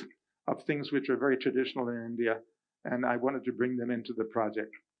sketches of things which are very traditional in India, and I wanted to bring them into the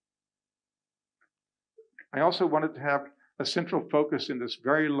project. I also wanted to have a central focus in this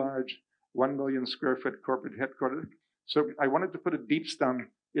very large 1 million square foot corporate headquarters. So I wanted to put a deep stone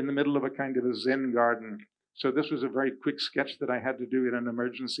in the middle of a kind of a Zen garden. So this was a very quick sketch that I had to do in an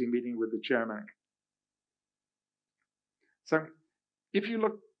emergency meeting with the chairman. So if you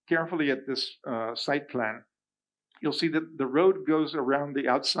look carefully at this site plan, you'll see that the road goes around the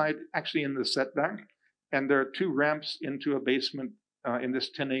outside, actually in the setback, and there are 2 ramps into a basement in this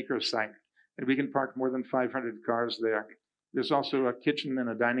 10-acre site. And we can park more than 500 cars there. There's also a kitchen and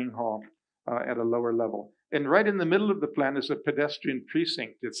a dining hall at a lower level. And right in the middle of the plan is a pedestrian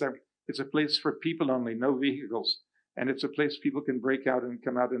precinct. It's a place for people only, no vehicles. And it's a place people can break out and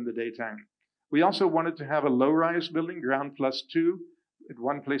come out in the daytime. We also wanted to have a low-rise building, ground +2. At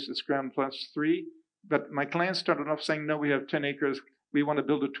one place it's ground +3. But my client started off saying, no, we have 10 acres. We want to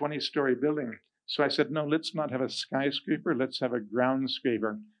build a 20-story building. So I said, no, let's not have a skyscraper. Let's have a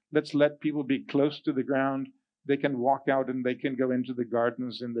groundscraper. Let's let people be close to the ground. They can walk out and they can go into the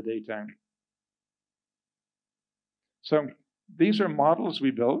gardens in the daytime. So these are models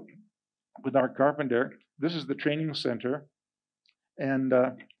we built with our carpenter. This is the training center. And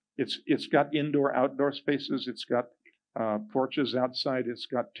it's got indoor-outdoor spaces. It's got porches outside. It's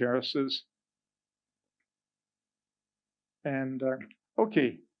got terraces. And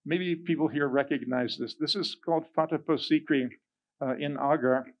okay, maybe people here recognize this. This is called Fatehpur Sikri in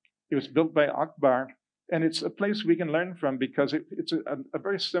Agra. It was built by Akbar, and it's a place we can learn from because it's a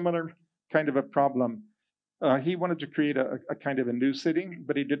very similar kind of a problem. He wanted to create a kind of a new city,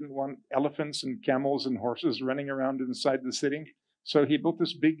 but he didn't want elephants and camels and horses running around inside the city. So he built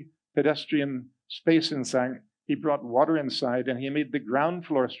this big pedestrian space inside. He brought water inside, and he made the ground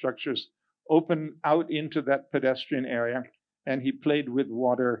floor structures open out into that pedestrian area, and he played with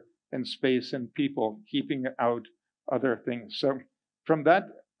water and space and people, keeping out other things. So from that,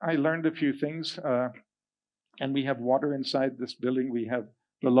 I learned a few things, and we have water inside this building. We have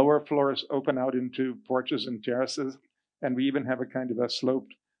the lower floors open out into porches and terraces, and we even have a kind of a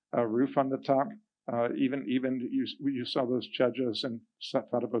sloped roof on the top. Even you saw those chajas and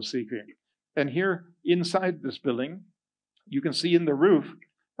Fatehpur Sikri. And here inside this building, you can see in the roof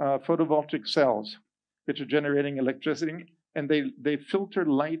photovoltaic cells, which are generating electricity, and they filter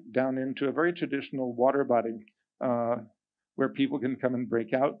light down into a very traditional water body where people can come and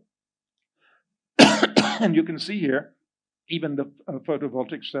break out. And you can see here, even the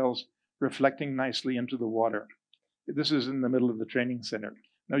photovoltaic cells reflecting nicely into the water. This is in the middle of the training center.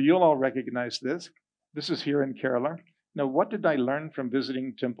 Now, you'll all recognize this. This is here in Kerala. Now, what did I learn from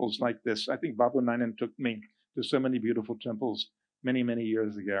visiting temples like this? I think Babu Nayan took me to so many beautiful temples many, many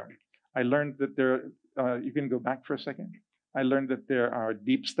years ago. I learned that you can go back for a second. I learned that there are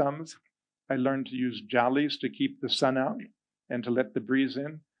deep stums. I learned to use jalis to keep the sun out and to let the breeze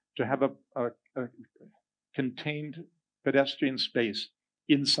in, to have a contained pedestrian space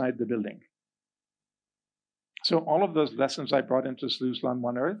inside the building. So all of those lessons I brought into Suzlon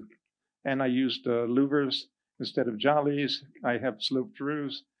One Earth, and I used louvers instead of jalis. I have sloped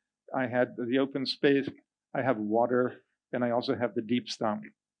roofs. I had the open space. I have water, and I also have the deep stump.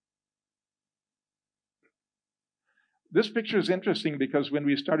 This picture is interesting because when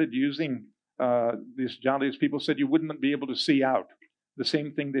we started using these jalis, people said you wouldn't be able to see out. The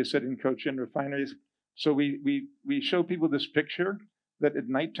same thing they said in Cochin refineries. So we show people this picture that at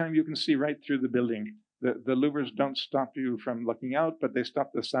nighttime you can see right through the building. The louvers don't stop you from looking out, but they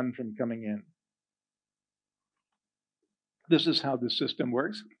stop the sun from coming in. This is how the system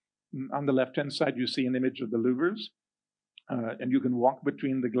works. On the left-hand side, you see an image of the louvers, and you can walk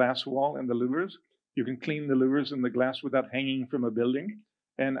between the glass wall and the louvers. You can clean the louvers and the glass without hanging from a building.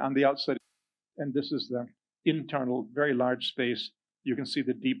 And on the outside, and this is the internal, very large space. You can see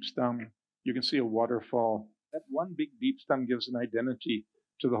the deep stump. You can see a waterfall. That one big deep stump gives an identity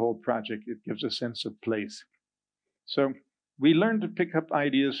to the whole project. It gives a sense of place. So we learned to pick up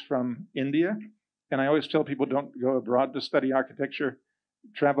ideas from India. And I always tell people, don't go abroad to study architecture.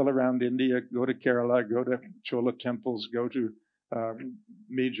 Travel around India, go to Kerala, go to Chola temples, go to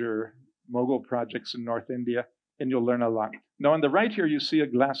major Mughal projects in North India, and you'll learn a lot. Now, on the right here, you see a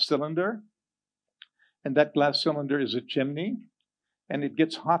glass cylinder, and that glass cylinder is a chimney, and it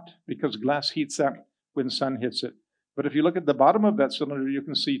gets hot because glass heats up when sun hits it. But if you look at the bottom of that cylinder, you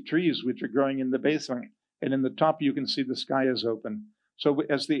can see trees which are growing in the basement, and in the top, you can see the sky is open. So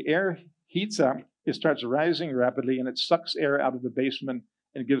as the air heats up, it starts rising rapidly, and it sucks air out of the basement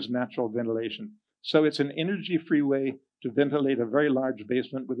and gives natural ventilation. So it's an energy-free way to ventilate a very large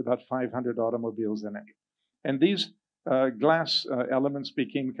basement with about 500 automobiles in it. And these glass elements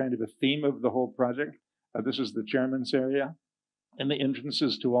became kind of a theme of the whole project. This is the chairman's area, and the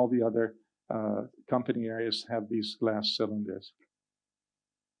entrances to all the other company areas have these glass cylinders.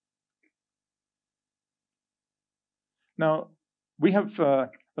 Now, we have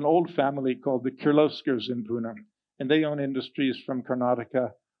an old family called the Kirloskers in Pune, and they own industries from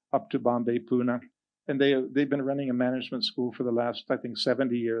Karnataka up to Bombay, Pune. And they've been running a management school for the last, I think,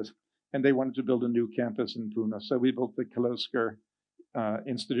 70 years. And they wanted to build a new campus in Pune. So we built the Kirloskar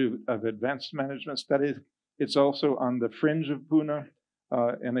Institute of Advanced Management Studies. It's also on the fringe of Pune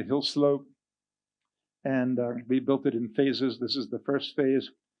in a hill slope. And we built it in phases. This is the first phase,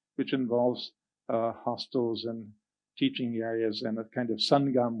 which involves hostels and teaching areas and a kind of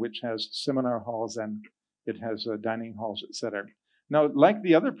sangam, which has seminar halls and it has dining halls, etc. Now, like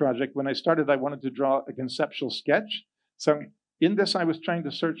the other project, when I started, I wanted to draw a conceptual sketch. So in this, I was trying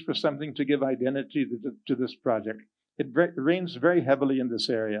to search for something to give identity to this project. It rains very heavily in this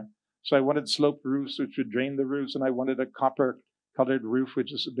area. So I wanted sloped roofs, which would drain the roofs, and I wanted a copper-colored roof,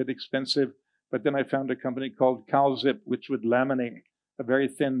 which is a bit expensive. But then I found a company called CalZip, which would laminate a very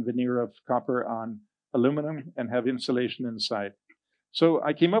thin veneer of copper on aluminum and have insulation inside. So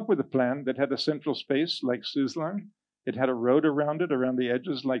I came up with a plan that had a central space like Suzlon. It had a road around it, around the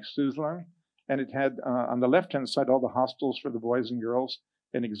edges like Suzlon. And it had, on the left-hand side, all the hostels for the boys and girls,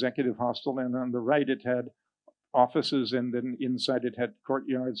 an executive hostel. And on the right, it had offices, and then inside it had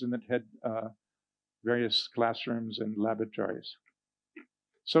courtyards, and it had various classrooms and laboratories.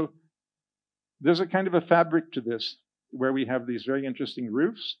 So there's a kind of a fabric to this, where we have these very interesting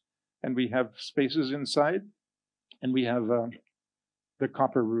roofs, and we have spaces inside, and we have the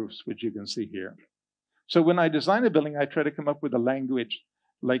copper roofs, which you can see here. So when I design a building, I try to come up with a language,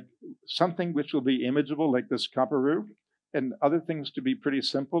 like something which will be imageable, like this copper roof, and other things to be pretty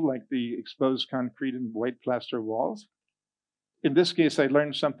simple, like the exposed concrete and white plaster walls. In this case, I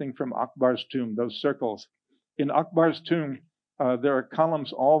learned something from Akbar's tomb, those circles. In Akbar's tomb, there are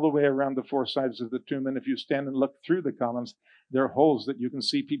columns all the way around the four sides of the tomb, and if you stand and look through the columns, there are holes that you can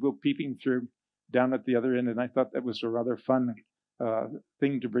see people peeping through down at the other end, and I thought that was a rather fun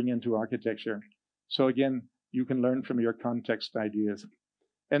thing to bring into architecture. So again, you can learn from your context ideas.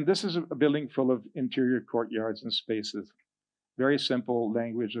 And this is a building full of interior courtyards and spaces. Very simple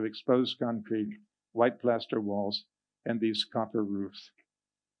language of exposed concrete, white plaster walls, and these copper roofs.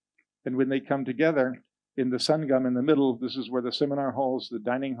 And when they come together, in the sangam in the middle, this is where the seminar halls, the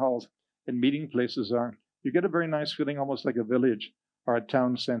dining halls, and meeting places are. You get a very nice feeling, almost like a village or a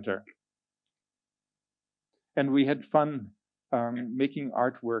town center. And we had fun making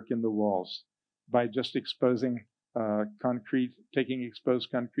artwork in the walls by just exposing concrete, taking exposed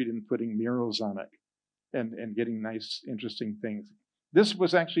concrete and putting murals on it and getting nice, interesting things. This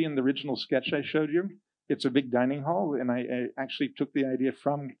was actually in the original sketch I showed you. It's a big dining hall, and I actually took the idea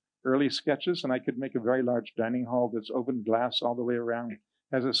from early sketches, and I could make a very large dining hall that's open glass all the way around,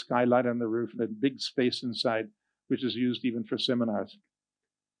 has a skylight on the roof, and a big space inside, which is used even for seminars.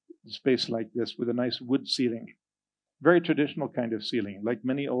 A space like this with a nice wood ceiling. Very traditional kind of ceiling, like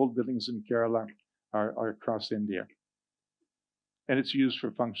many old buildings in Kerala are across India. And it's used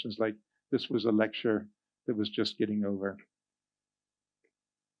for functions like this was a lecture that was just getting over.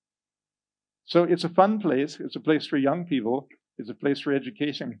 So it's a fun place. It's a place for young people. It's a place for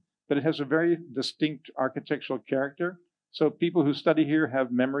education, but it has a very distinct architectural character. So people who study here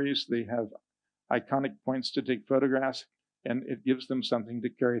have memories. They have iconic points to take photographs, and it gives them something to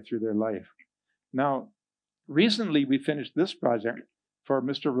carry through their life. Now, recently we finished this project for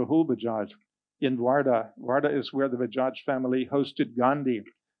Mr. Rahul Bajaj in Warda. Warda is where the Bajaj family hosted Gandhi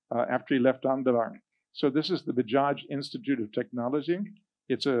after he left Ahmedabad. So this is the Bajaj Institute of Technology.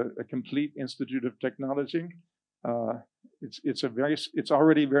 It's a complete institute of technology. It's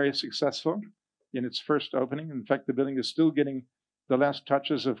already very successful in its first opening. In fact, the building is still getting the last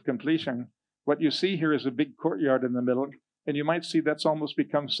touches of completion. What you see here is a big courtyard in the middle, and you might see that's almost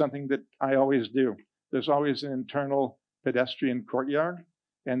become something that I always do. There's always an internal pedestrian courtyard,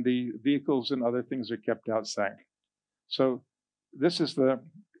 and the vehicles and other things are kept outside. So this is the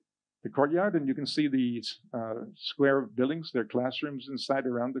courtyard, and you can see these square buildings. There are classrooms inside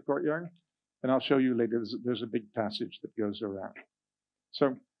around the courtyard. And I'll show you later, there's a big passage that goes around.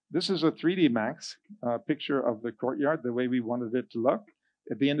 So this is a 3D Max picture of the courtyard, the way we wanted it to look.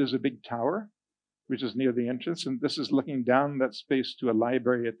 At the end is a big tower, which is near the entrance. And this is looking down that space to a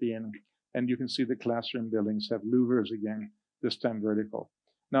library at the end. And you can see the classroom buildings have louvers again, this time vertical.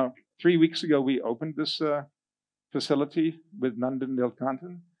 Now, 3 weeks ago, we opened this facility with Nandan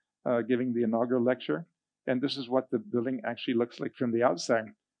Nilkantan giving the inaugural lecture. And this is what the building actually looks like from the outside,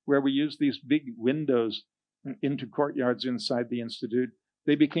 where we use these big windows into courtyards inside the institute.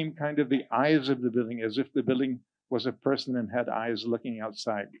 They became kind of the eyes of the building, as if the building was a person and had eyes looking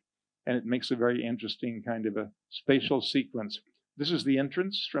outside. And it makes a very interesting kind of a spatial sequence. This is the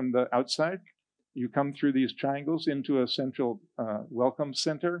entrance from the outside. You come through these triangles into a central welcome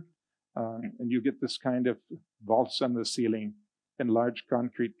center, and you get this kind of vaults on the ceiling and large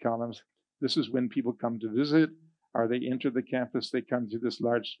concrete columns. This is when people come to visit, or they enter the campus, they come to this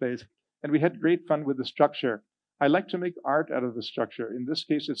large space. And we had great fun with the structure. I like to make art out of the structure. In this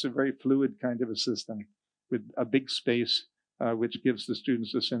case, it's a very fluid kind of a system with a big space, which gives the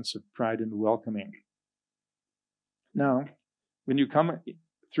students a sense of pride and welcoming. Now, when you come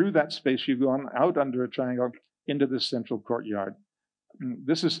through that space, you go on out under a triangle into this central courtyard.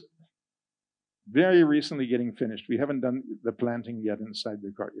 This is very recently getting finished. We haven't done the planting yet inside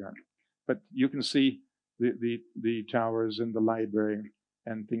the courtyard, but you can see the towers and the library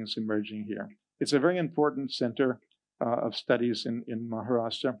and things emerging here. It's a very important center of studies in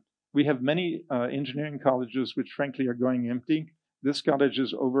Maharashtra. We have many engineering colleges which frankly are going empty. This college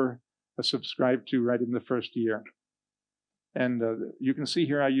is subscribed to right in the first year. And you can see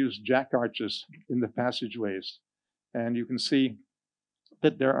here I use jack arches in the passageways. And you can see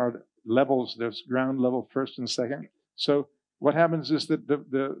that there are levels. There's ground level first and second. So what happens is that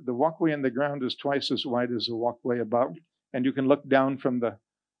the walkway in the ground is twice as wide as the walkway above. And you can look down from the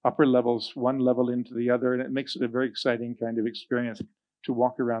upper levels, one level into the other. And it makes it a very exciting kind of experience to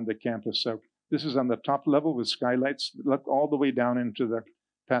walk around the campus. So this is on the top level with skylights. Look all the way down into the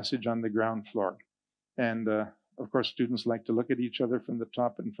passage on the ground floor. And of course, students like to look at each other from the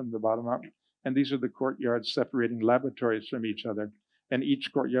top and from the bottom up. And these are the courtyards separating laboratories from each other. And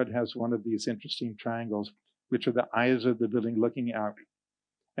each courtyard has one of these interesting triangles, which are the eyes of the building looking out.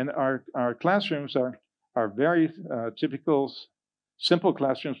 And our classrooms are very typical, simple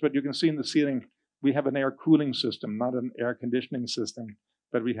classrooms, but you can see in the ceiling, we have an air cooling system, not an air conditioning system,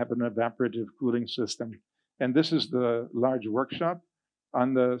 but we have an evaporative cooling system. And this is the large workshop.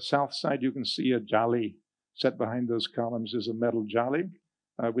 On the south side, you can see a jali. Set behind those columns is a metal jali,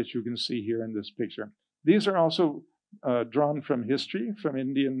 which you can see here in this picture. These are also drawn from history, from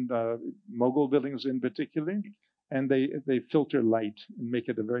Indian Mughal buildings in particular, and they filter light and make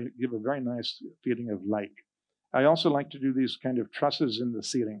it give a very nice feeling of light. I also like to do these kind of trusses in the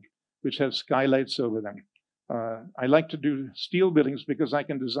ceiling, which have skylights over them. I like to do steel buildings because I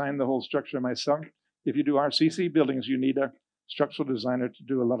can design the whole structure myself. If you do RCC buildings, you need a structural designer to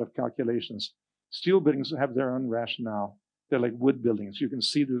do a lot of calculations. Steel buildings have their own rationale. They're like wood buildings. You can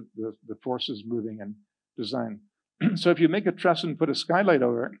see the forces moving and design. So if you make a truss and put a skylight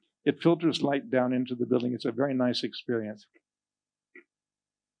over it, it filters light down into the building. It's a very nice experience.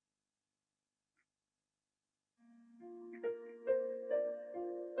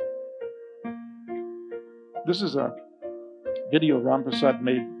 This is a video Ram Prasad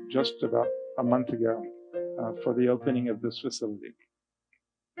made just about a month ago for the opening of this facility.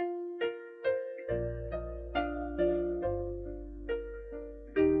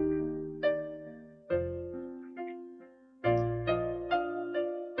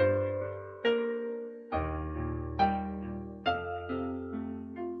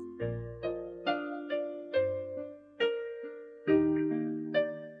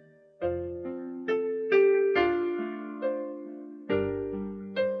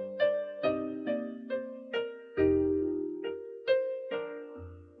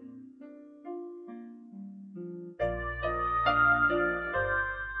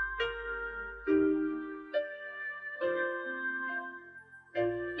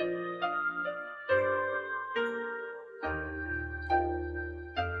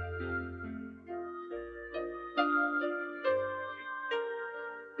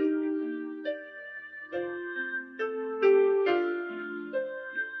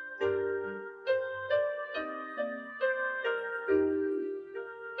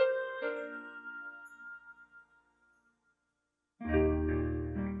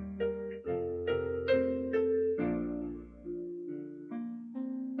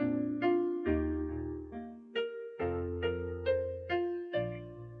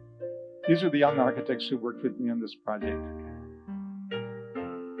 These are the young architects who worked with me on this project.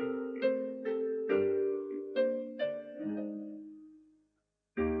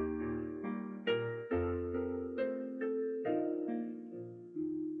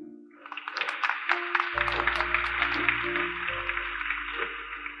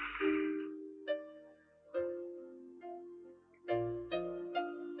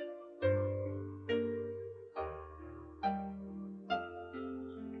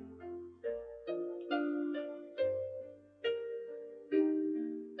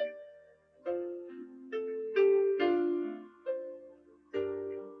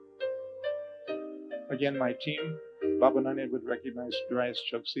 again, my team, Baba Nane would recognize Darius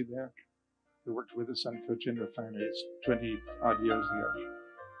Choksi there, who worked with us on Cochin refineries 20 odd years ago.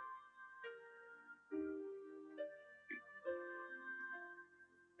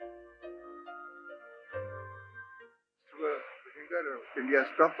 India's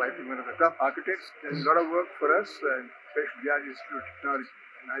top, I think one of the top architects. There's a lot of work for us and especially the Institute of Technology.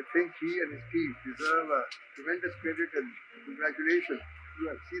 And I think he and his team deserve a tremendous credit and congratulations. You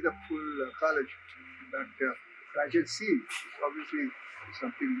have see the full college, but I can see it's obviously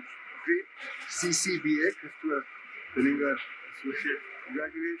something great. CCBA, Christopher Billinger Associate.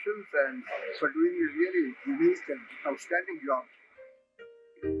 Congratulations and for doing a really unique and outstanding job.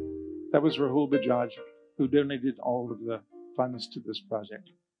 That was Rahul Bajaj, who donated all of the funds to this project.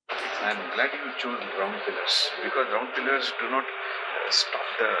 I'm glad you chose round pillars because round pillars do not stop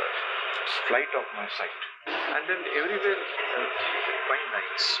the flight of my sight. And then everywhere fine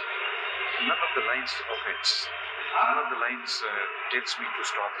lines. None of the lines offends. None of the lines tells me to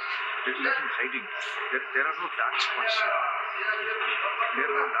stop. There is nothing hiding. There are no dark spots here. There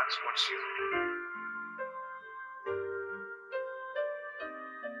are no dark spots here.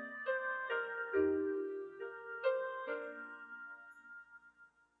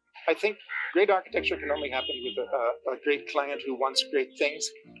 I think great architecture can only happen with a great client who wants great things.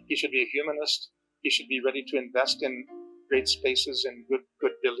 He should be a humanist. He should be ready to invest in great spaces and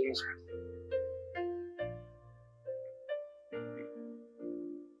good buildings.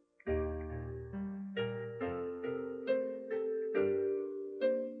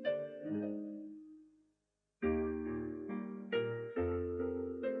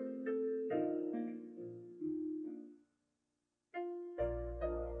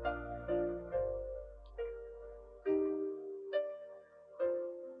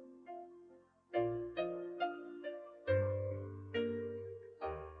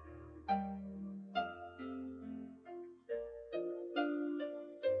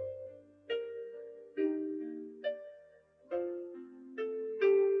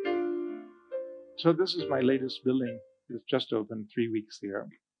 So this is my latest building. It's just opened 3 weeks ago.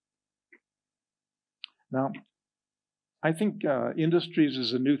 Now, I think industries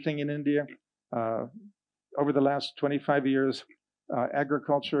is a new thing in India. Over the last 25 years,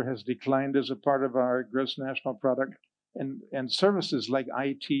 agriculture has declined as a part of our gross national product, and services like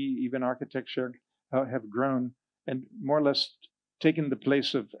IT, even architecture, have grown and more or less taken the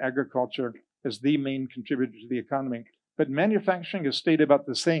place of agriculture as the main contributor to the economy. But manufacturing has stayed about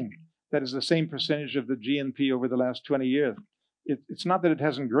the same. That is the same percentage of the GNP over the last 20 years. It's not that it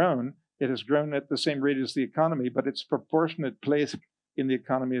hasn't grown. It has grown at the same rate as the economy, but its proportionate place in the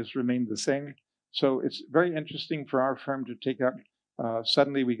economy has remained the same. So it's very interesting for our firm to take up.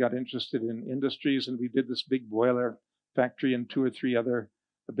 Suddenly we got interested in industries, and we did this big boiler factory, and 2 or 3 other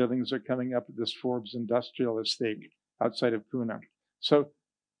buildings are coming up at this Forbes industrial estate outside of Pune. So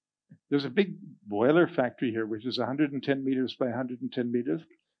there's a big boiler factory here, which is 110 meters by 110 meters.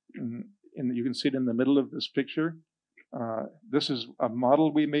 And you can see it in the middle of this picture. This is a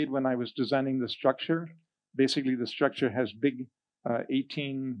model we made when I was designing the structure. Basically, the structure has big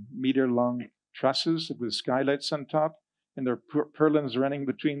 18-meter-long trusses with skylights on top, and there are purlins running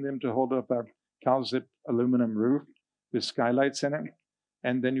between them to hold up a Calzip aluminum roof with skylights in it.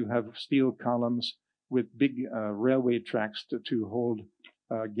 And then you have steel columns with big railway tracks to hold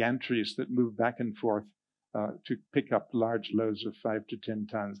gantries that move back and forth to pick up large loads of 5 to 10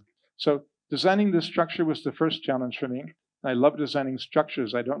 tons. So designing this structure was the first challenge for me. I love designing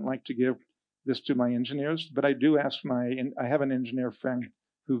structures. I don't like to give this to my engineers, but I do ask I have an engineer friend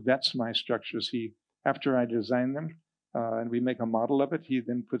who vets my structures. After I design them and we make a model of it, he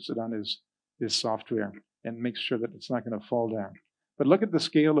then puts it on his software and makes sure that it's not going to fall down. But look at the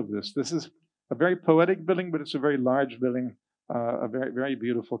scale of this. This is a very poetic building, but it's a very large building, a very, very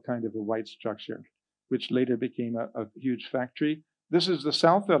beautiful kind of a white structure, which later became a huge factory. This is the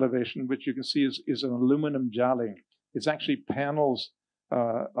south elevation, which you can see is an aluminum jali. It's actually panels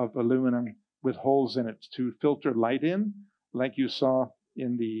of aluminum with holes in it to filter light in, like you saw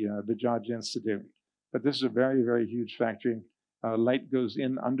in the Bajaj Institute. But this is a very, very huge factory. Light goes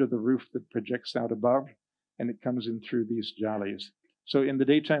in under the roof that projects out above, and it comes in through these jalis. So in the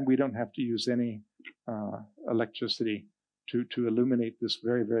daytime, we don't have to use any electricity to illuminate this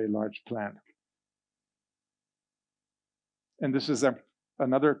very, very large plant. And this is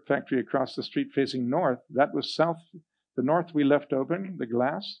another factory across the street facing north. That was south. The north we left open, the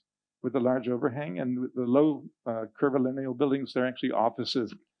glass with the large overhang, and the low curvilineal buildings, they're actually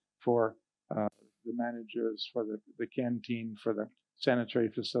offices for the managers, for the canteen, for the sanitary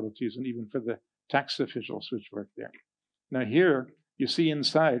facilities, and even for the tax officials which work there. Now here, you see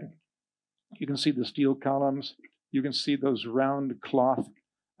inside, You can see the steel columns. You can see those round cloth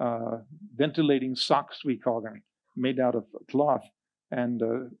ventilating socks, we call them, made out of cloth. And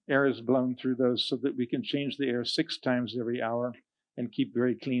air is blown through those so that we can change the air 6 times every hour and keep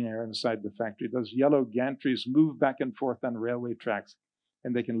very clean air inside the factory. Those yellow gantries move back and forth on railway tracks,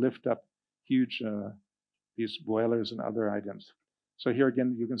 and they can lift up huge these boilers and other items. So here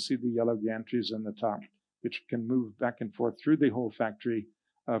again, you can see the yellow gantries on the top, which can move back and forth through the whole factory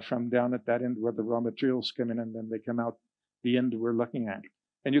from down at that end where the raw materials come in, and then they come out the end we're looking at.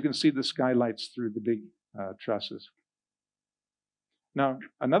 And you can see the skylights through the big trusses. Now,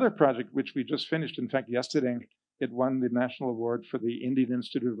 another project which we just finished, in fact, yesterday, it won the National Award for the Indian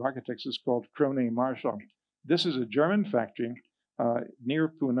Institute of Architects, is called Krone Marshall. This is a German factory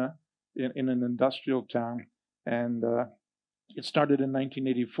near Pune in an industrial town. And it started in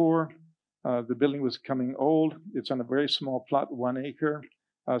 1984. The building was becoming old. It's on a very small plot, 1 acre.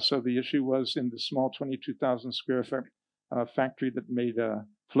 So the issue was in the small 22,000 square foot factory that made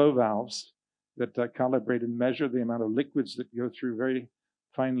flow valves that calibrate and measure the amount of liquids that go through very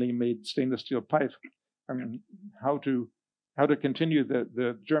finely made stainless steel pipe. I mean, how to continue.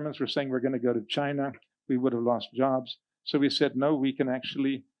 The Germans were saying we're going to go to China. We would have lost jobs. So we said, no, we can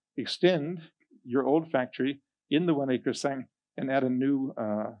actually extend your old factory in the 1 acre thing and add a new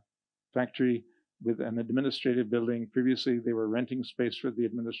factory with an administrative building. Previously, they were renting space for the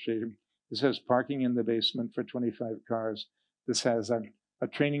administrative. This has parking in the basement for 25 cars. This has a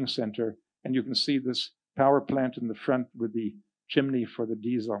training center. And you can see this power plant in the front with the chimney for the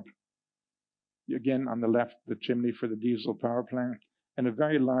diesel. Again, on the left, the chimney for the diesel power plant, and a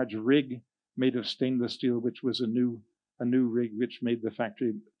very large rig made of stainless steel, which was a new rig which made the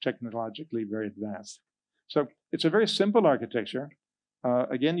factory technologically very advanced. So it's a very simple architecture,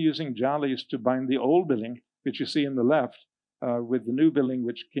 again, using jollies to bind the old building, which you see in the left, with the new building,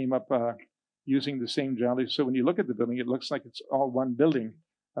 which came up using the same jollies. So when you look at the building, it looks like it's all one building,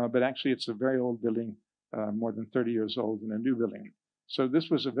 but actually it's a very old building, more than 30 years old, in a new building. So this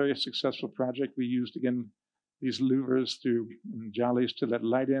was a very successful project. We used, again, these louvers to jollies to let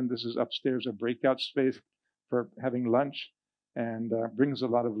light in. This is upstairs, a breakout space for having lunch, and brings a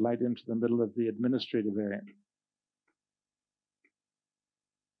lot of light into the middle of the administrative area.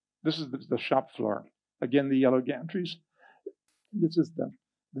 This is the shop floor. Again, the yellow gantries. This is the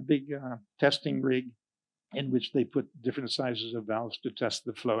big testing rig in which they put different sizes of valves to test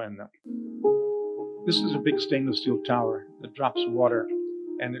the flow in them. This is a big stainless steel tower that drops water,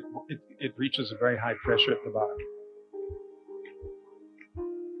 and it reaches a very high pressure at the bottom.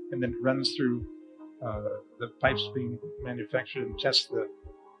 And then it runs through the pipes being manufactured and tests the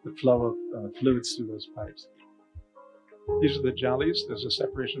flow of fluids through those pipes. These are the jollies. There's a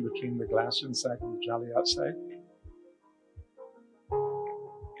separation between the glass inside and the jolly outside.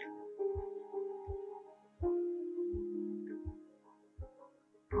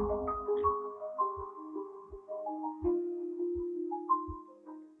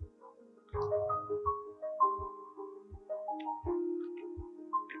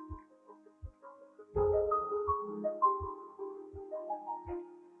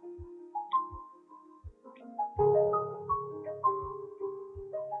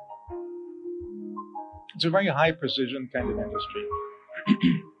 It's a very high precision kind of industry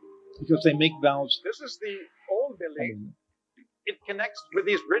because they make valves. This is the old building. It connects with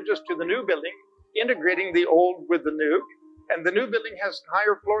these bridges to the new building, integrating the old with the new. And the new building has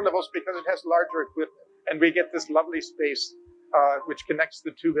higher floor levels because it has larger equipment. And we get this lovely space which connects the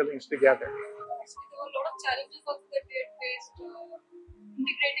two buildings together. There were a lot of challenges also that they had faced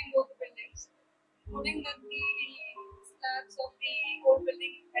integrating both the buildings, including the slabs of the old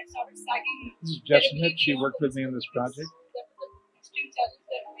building had started sagging. This is Jasmine. She worked with me on this project. That was an extreme challenge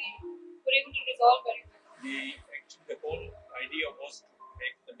that we were able to resolve very well. The whole idea was to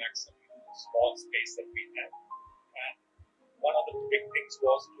make the maximum small space that we have. And one of the big things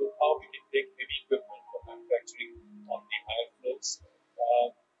was how we can take heavy equipment for manufacturing on the higher floors,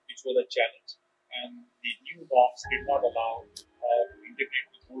 which was a challenge. And the new norms did not allow to integrate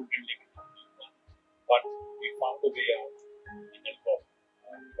the old building into the new one. But we found a way out in help of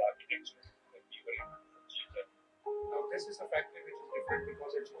the architecture that we were able to achieve that. Now this is a factory which is different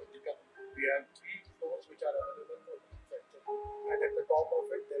because it's vertical. We have 3 floors which are available for manufacturing. And at the top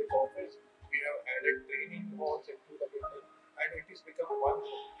of it, there is office. We have added training halls into the building. And it has become one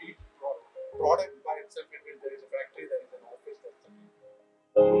complete product by itself, in which there is a factory, there is an office, there is a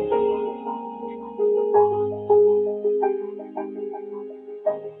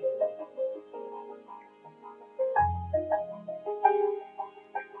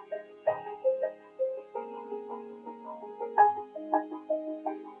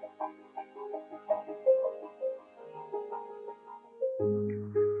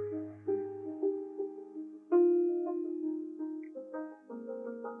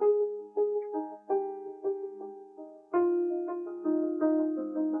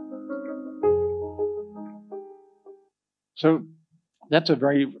So that's a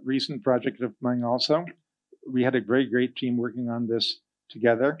very recent project of mine also. We had a very great team working on this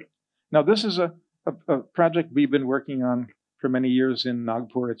together. Now, this is a project we've been working on for many years in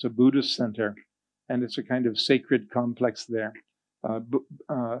Nagpur. It's a Buddhist center, and it's a kind of sacred complex there.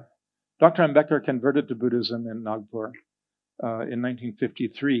 Dr. Ambedkar converted to Buddhism in Nagpur in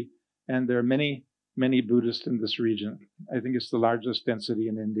 1953, and there are many, many Buddhists in this region. I think it's the largest density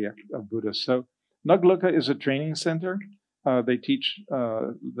in India of Buddhists. So Nagloka is a training center. They teach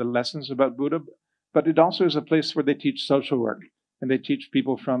the lessons about Buddha, but it also is a place where they teach social work, and they teach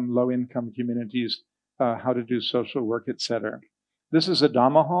people from low-income communities how to do social work, etc. This is a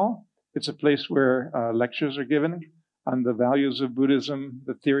Dhamma hall. It's a place where lectures are given on the values of Buddhism,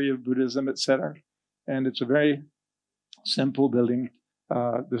 the theory of Buddhism, etc. And it's a very simple building.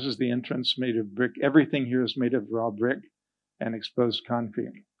 This is the entrance made of brick. Everything here is made of raw brick and exposed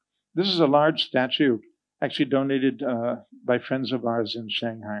concrete. This is a large statue, actually donated by friends of ours in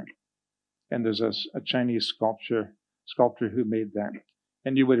Shanghai. And there's a Chinese sculptor who made that.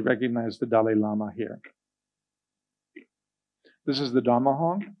 And you would recognize the Dalai Lama here. This is the Dhamma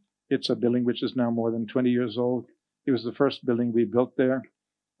Hall. It's a building which is now more than 20 years old. It was the first building we built there.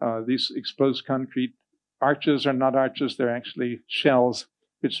 These exposed concrete arches are not arches, they're actually shells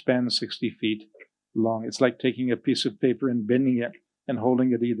which span 60 feet long. It's like taking a piece of paper and bending it and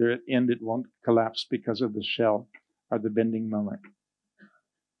holding it either end, it won't collapse because of the shell or the bending moment.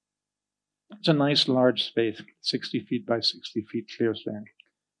 It's a nice large space, 60 feet by 60 feet clear stand,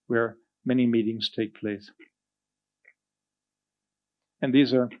 where many meetings take place. And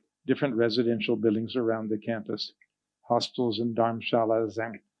these are different residential buildings around the campus, hostels and dharmshalas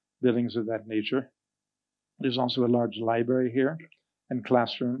and buildings of that nature. There's also a large library here and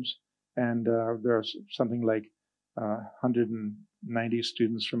classrooms, and there's something like 190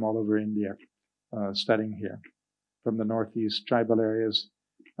 students from all over India studying here, from the northeast tribal areas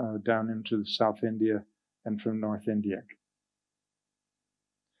down into South India and from North India.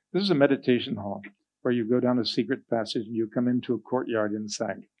 This is a meditation hall where you go down a secret passage and you come into a courtyard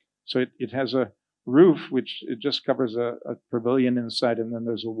inside. So it has a roof which it just covers a pavilion inside, and then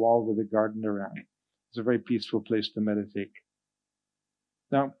there's a wall with a garden around. It's a very peaceful place to meditate.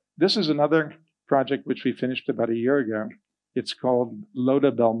 Now, this is another project which we finished about a year ago. It's called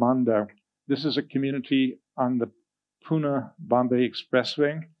Lodha Belmondo. This is a community on the Pune-Bombay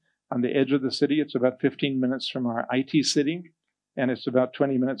Expressway on the edge of the city. It's about 15 minutes from our IT city, and it's about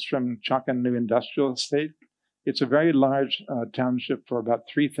 20 minutes from Chakan New Industrial Estate. It's a very large township for about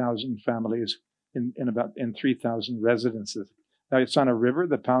 3,000 families in 3,000 residences. Now, it's on a river,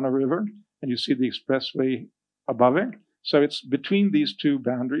 the Pune River, and you see the expressway above it. So it's between these two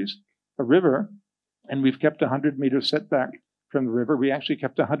boundaries, a river, and we've kept 100-meter setback from the river. We actually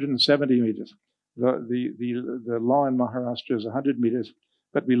kept 170 meters. The law in Maharashtra is 100 meters,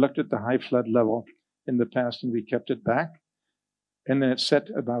 but we looked at the high flood level in the past and we kept it back. And then it's set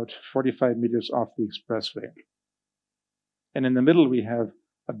about 45 meters off the expressway. And in the middle, we have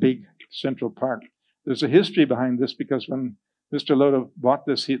a big central park. There's a history behind this because when Mr. Lodha bought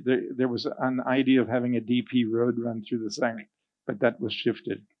this, there was an idea of having a DP road run through the thing, but that was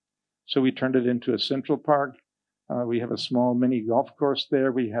shifted. So we turned it into a central park. We have a small mini golf course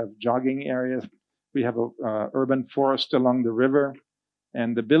there. We have jogging areas. We have an urban forest along the river.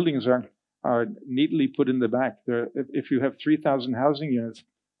 And the buildings are neatly put in the back. If you have 3,000 housing units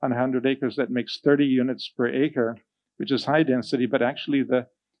on 100 acres, that makes 30 units per acre, which is high density, but actually the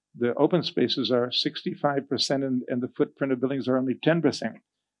open spaces are 65% and the footprint of buildings are only 10%.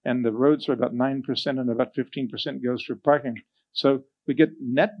 And the roads are about 9% and about 15% goes for parking. So we get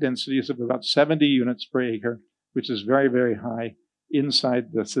net densities of about 70 units per acre, which is very, very high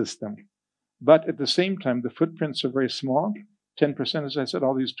inside the system. But at the same time, the footprints are very small. 10%, as I said,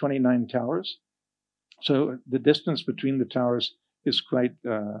 all these 29 towers. So the distance between the towers is quite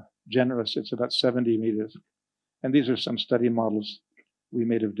generous. It's about 70 meters. And these are some study models we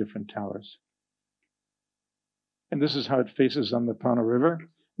made of different towers. And this is how it faces on the Pune River.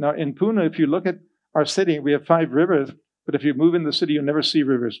 Now in Pune, if you look at our city, we have 5 rivers, but if you move in the city, you never see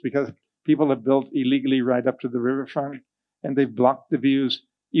rivers because people have built illegally right up to the riverfront and they've blocked the views.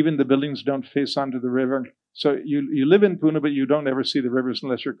 Even the buildings don't face onto the river. So you live in Pune, but you don't ever see the rivers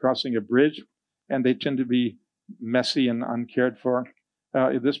unless you're crossing a bridge, and they tend to be messy and uncared for.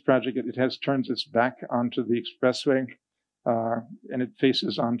 This project, it turns its back onto the expressway, and it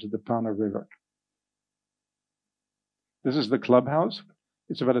faces onto the Pune River. This is the clubhouse.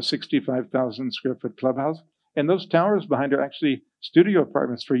 It's about a 65,000 square foot clubhouse. And those towers behind are actually studio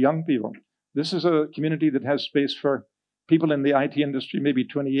apartments for young people. This is a community that has space for people in the IT industry, maybe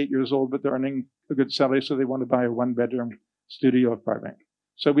 28 years old, but they're earning a good salary, so they want to buy a 1-bedroom studio apartment.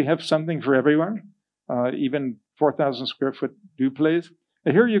 So we have something for everyone, even 4,000 square foot duplex.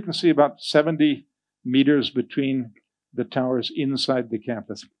 And here you can see about 70 meters between the towers inside the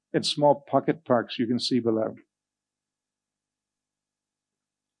campus. And small pocket parks you can see below.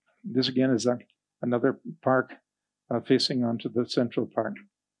 This again is another park facing onto the central park.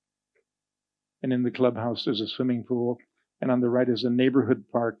 And in the clubhouse there's a swimming pool. And on the right is a neighborhood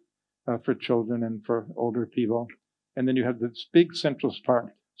park for children and for older people. And then you have this big central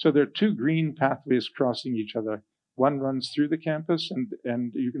park. So there are two green pathways crossing each other. One runs through the campus,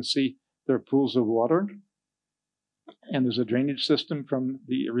 and you can see there are pools of water. And there's a drainage system from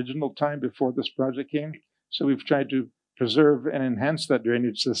the original time before this project came. So we've tried to preserve and enhance that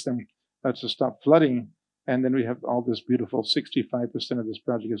drainage system to stop flooding. And then we have all this beautiful 65% of this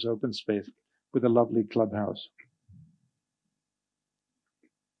project is open space with a lovely clubhouse.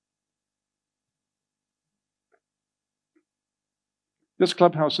 This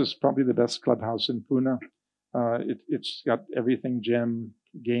clubhouse is probably the best clubhouse in Pune. It's got everything, gym,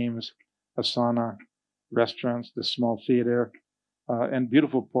 games, a sauna, restaurants, the small theater, and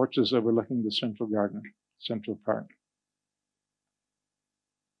beautiful porches overlooking the central garden, Central Park.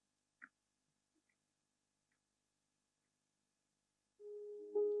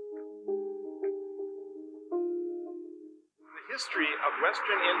 The history of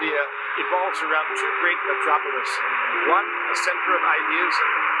Western India evolves around two great metropolises. One, a center of ideas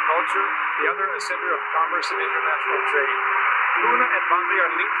and culture, the other, a center of commerce and international trade. Pune and Bombay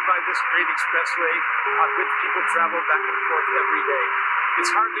are linked by this great expressway on which people travel back and forth every day.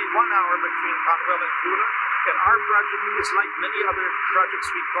 It's hardly 1 hour between Panvel and Pune, and our project is like many other projects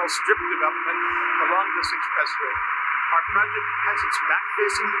we call strip development along this expressway. Our project has its back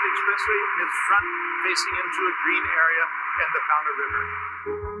facing to the expressway and its front facing into a green area and the Pauna River.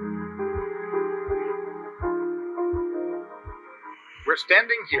 We're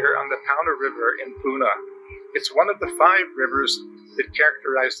standing here on the Pauna River in Pune. It's one of the 5 rivers that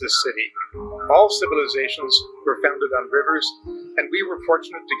characterize this city. All civilizations were founded on rivers, and we were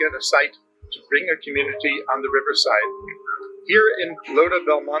fortunate to get a site to bring a community on the riverside. Here in Lodha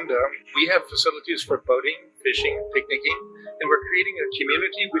Belmondo, we have facilities for boating, fishing, picnicking, and we're creating a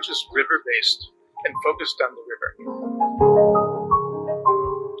community which is river-based and focused on the river.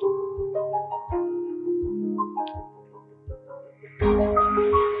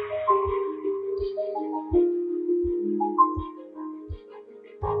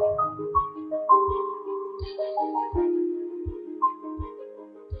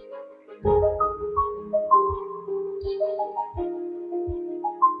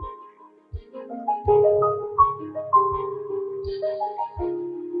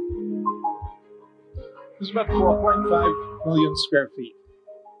 This is about 4.5 million square feet.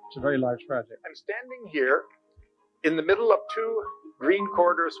 It's a very large project. I'm standing here in the middle of 2 green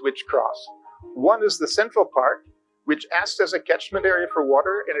corridors which cross. One is the Central Park, which acts as a catchment area for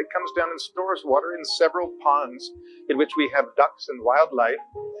water, and it comes down and stores water in several ponds in which we have ducks and wildlife.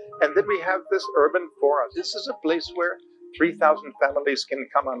 And then we have this urban forest. This is a place where 3,000 families can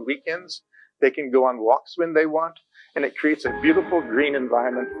come on weekends. They can go on walks when they want, and it creates a beautiful green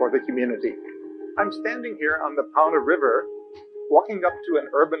environment for the community. I'm standing here on the Pauna River, walking up to an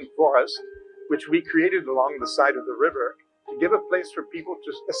urban forest, which we created along the side of the river to give a place for people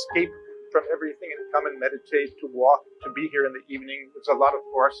to escape from everything and come and meditate, to walk, to be here in the evening. There's a lot of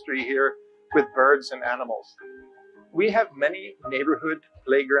forestry here with birds and animals. We have many neighborhood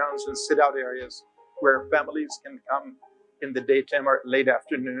playgrounds and sit-out areas where families can come in the daytime or late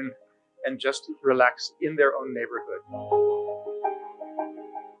afternoon and just relax in their own neighborhood.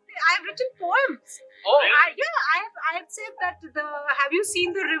 I've written poems. Oh, really? I have said that have you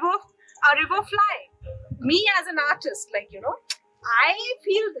seen the river fly? Me as an artist, I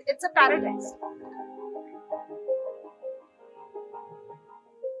feel it's a paradise.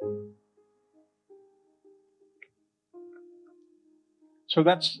 So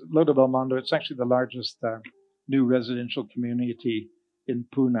that's Lodha Belmondo. It's actually the largest new residential community in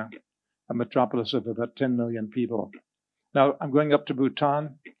Pune, a metropolis of about 10 million people. Now I'm going up to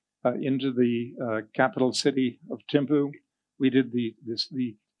Bhutan, into the capital city of Thimphu. We did the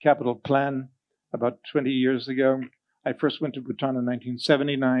capital plan about 20 years ago. I first went to Bhutan in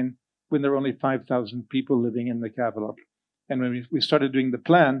 1979 when there were only 5,000 people living in the capital. And when we started doing the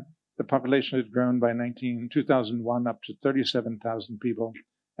plan, the population had grown by 2001 up to 37,000 people.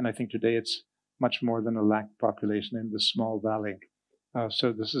 And I think today it's much more than 1 lakh population in this small valley.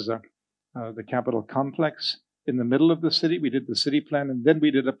 So this is the capital complex. In the middle of the city, we did the city plan, and then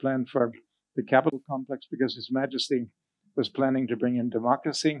we did a plan for the capital complex because His Majesty was planning to bring in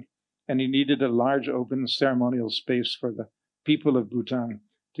democracy, and he needed a large open ceremonial space for the people of Bhutan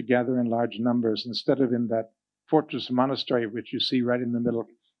to gather in large numbers instead of in that fortress monastery, which you see right in the middle.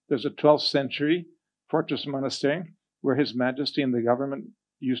 There's a 12th century fortress monastery where His Majesty and the government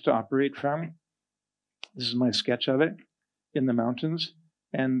used to operate from. This is my sketch of it in the mountains.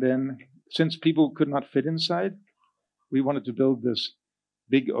 And then, since people could not fit inside, we wanted to build this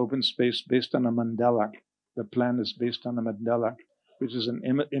big open space based on a mandala. The plan is based on a mandala, which is an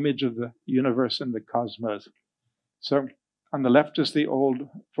image of the universe and the cosmos. So on the left is the old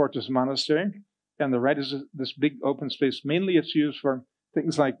fortress monastery, and the right is this big open space. Mainly it's used for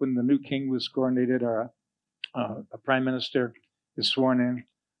things like when the new king was coronated or a prime minister is sworn in,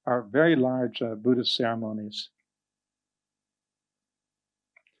 are very large Buddhist ceremonies.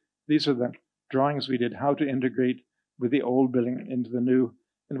 These are the drawings we did, how to integrate with the old building into the new.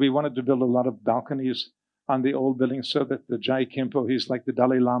 And we wanted to build a lot of balconies on the old building so that the Jai Khenpo, he's like the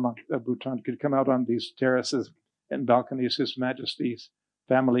Dalai Lama of Bhutan, could come out on these terraces and balconies. His Majesty's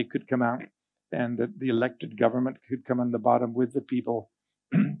family could come out, and that the elected government could come on the bottom with the people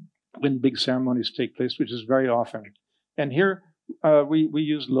when big ceremonies take place, which is very often. And here we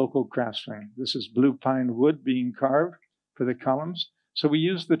use local craftsmen. This is blue pine wood being carved for the columns. So we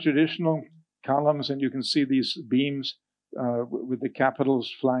use the traditional columns, and you can see these beams with the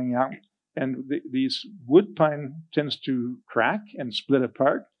capitals flying out. And these wood pine tends to crack and split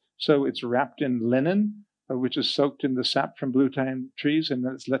apart. So it's wrapped in linen, which is soaked in the sap from blue pine trees, and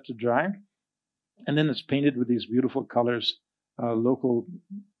then it's let to dry. And then it's painted with these beautiful colors, local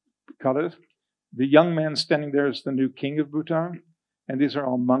colors. The young man standing there is the new king of Bhutan. And these are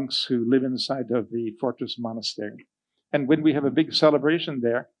all monks who live inside of the fortress monastery. And when we have a big celebration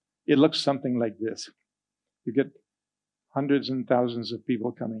there, it looks something like this. You get hundreds and thousands of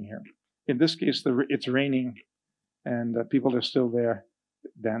people coming here. In this case, it's raining, and people are still there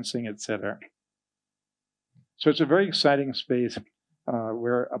dancing, etc. So it's a very exciting space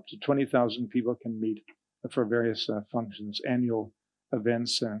where up to 20,000 people can meet for various functions, annual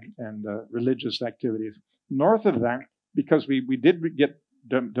events, and religious activities. North of that, because we did get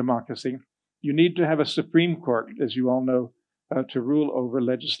democracy, you need to have a Supreme Court, as you all know, to rule over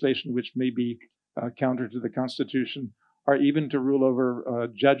legislation which may be counter to the Constitution, or even to rule over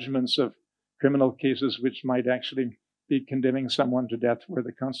judgments of criminal cases which might actually be condemning someone to death, where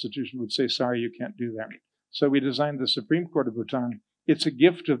the Constitution would say, sorry, you can't do that. So we designed the Supreme Court of Bhutan. It's a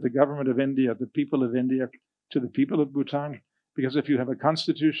gift of the government of India, the people of India, to the people of Bhutan, because if you have a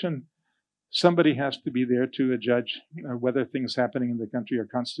constitution, somebody has to be there to judge whether things happening in the country are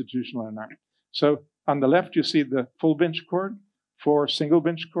constitutional or not. So on the left, you see the full bench court, 4 single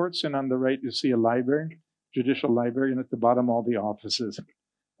bench courts, and on the right, you see a library, judicial library, and at the bottom, all the offices.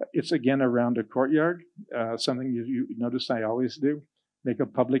 It's again around a courtyard, something you notice I always do, make a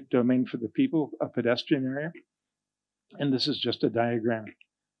public domain for the people, a pedestrian area. And this is just a diagram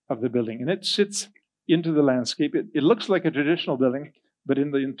of the building. And it sits into the landscape. It looks like a traditional building, but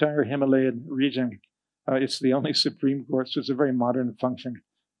in the entire Himalayan region, it's the only Supreme Court. So it's a very modern function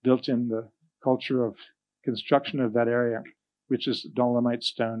built in the culture of construction of that area, which is dolomite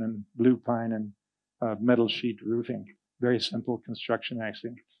stone and blue pine and metal sheet roofing. Very simple construction,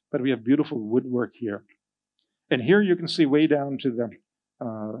 actually. But we have beautiful woodwork here. And here you can see way down to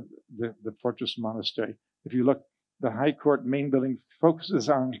the fortress monastery. If you look, the High Court main building focuses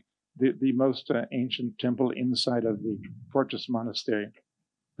on the most ancient temple inside of the fortress monastery,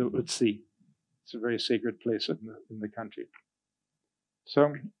 the Utsi. It's a very sacred place in the country.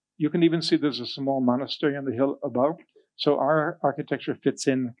 So you can even see there's a small monastery on the hill above. So our architecture fits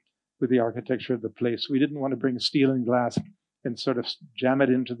in with the architecture of the place. We didn't want to bring steel and glass and sort of jam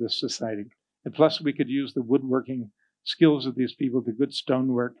it into this society. And plus, we could use the woodworking skills of these people, the good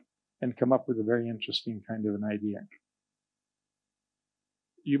stonework, and come up with a very interesting kind of an idea.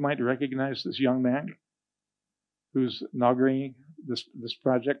 You might recognize this young man who's inaugurating this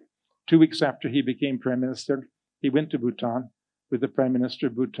project. 2 weeks after he became Prime Minister, he went to Bhutan with the Prime Minister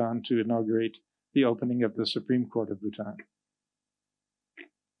of Bhutan to inaugurate the opening of the Supreme Court of Bhutan.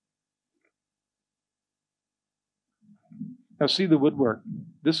 Now see the woodwork.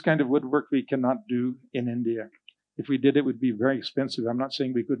 This kind of woodwork we cannot do in India. If we did, it would be very expensive. I'm not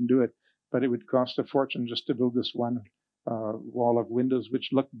saying we couldn't do it, but it would cost a fortune just to build this one wall of windows which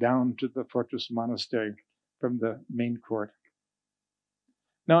look down to the fortress monastery from the main court.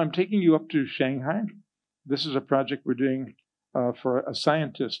 Now I'm taking you up to Shanghai. This is a project we're doing for a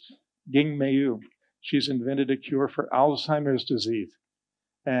scientist, Ging Meiyu. She's invented a cure for Alzheimer's disease.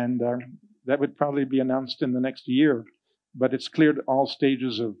 And that would probably be announced in the next year, but it's cleared all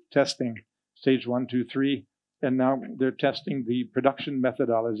stages of testing, stage 1, 2, 3. And now they're testing the production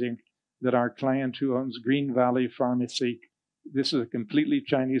methodology that our client who owns Green Valley Pharmacy This is a completely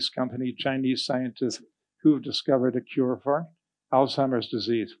Chinese company, Chinese scientists who have discovered a cure for Alzheimer's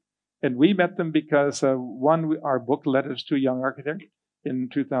disease. And we met them because one, our book, Letters to a Young Architect, in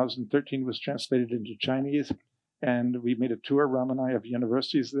 2013 was translated into Chinese, and we made a tour, Ram and I, of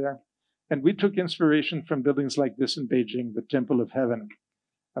universities there. And we took inspiration from buildings like this in Beijing, the Temple of Heaven.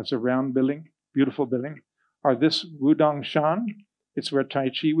 That's a round building, beautiful building. Or this Wudong Shan, it's where Tai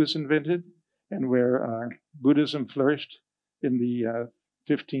Chi was invented and where Buddhism flourished in the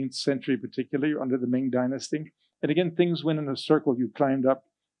 15th century, particularly under the Ming Dynasty. And again, things went in a circle. You climbed up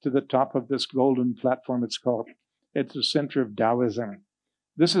to the top of this golden platform, it's called. It's the center of Taoism.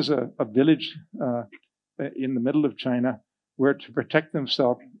 This is a village in the middle of China where, to protect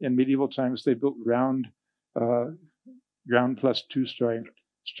themselves in medieval times, they built round plus two-story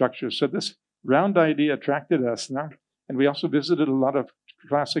structures. So this round idea attracted us now. And we also visited a lot of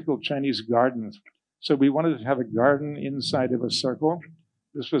classical Chinese gardens. So we wanted to have a garden inside of a circle.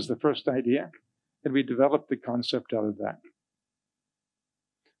 This was the first idea. And we developed the concept out of that.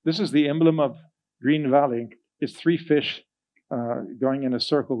 This is the emblem of Green Valley. It's 3 fish going in a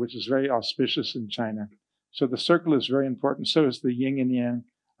circle, which is very auspicious in China. So the circle is very important. So is the yin and yang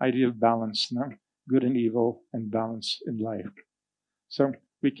idea of balance, no? Good and evil and balance in life. So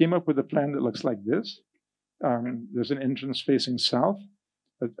we came up with a plan that looks like this. There's an entrance facing south,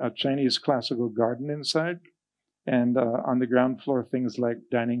 a Chinese classical garden inside, and on the ground floor, things like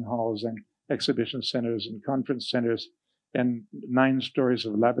dining halls and exhibition centers and conference centers, and 9 stories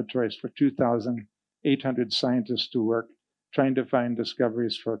of laboratories for 2,800 scientists to work, trying to find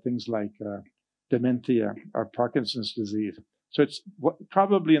discoveries for things like dementia or Parkinson's disease. So it's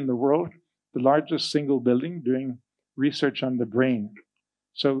probably in the world the largest single building doing research on the brain.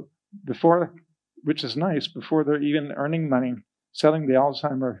 So before, which is nice, before they're even earning money selling the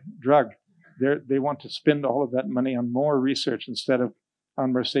Alzheimer drug, they want to spend all of that money on more research instead of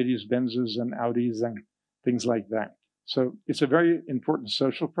on Mercedes-Benzes and Audis and things like that. So it's a very important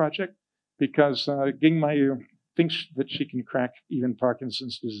social project because Ging Mayu thinks that she can crack even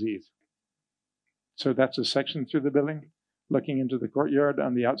Parkinson's disease. So that's a section through the building. Looking into the courtyard,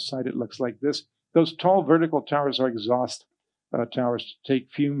 on the outside it looks like this. Those tall vertical towers are exhaust towers to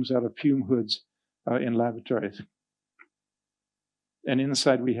take fumes out of fume hoods in laboratories. And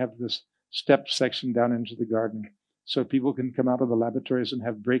inside we have this step section down into the garden. So people can come out of the laboratories and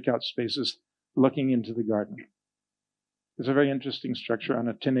have breakout spaces looking into the garden. It's a very interesting structure on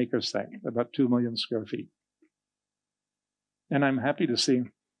a 10-acre site, about 2 million square feet. And I'm happy to see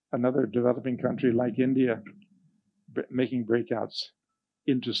another developing country like India making breakouts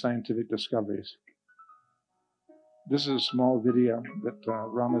into scientific discoveries. This is a small video that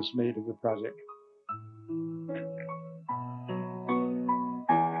Rama's made of the project.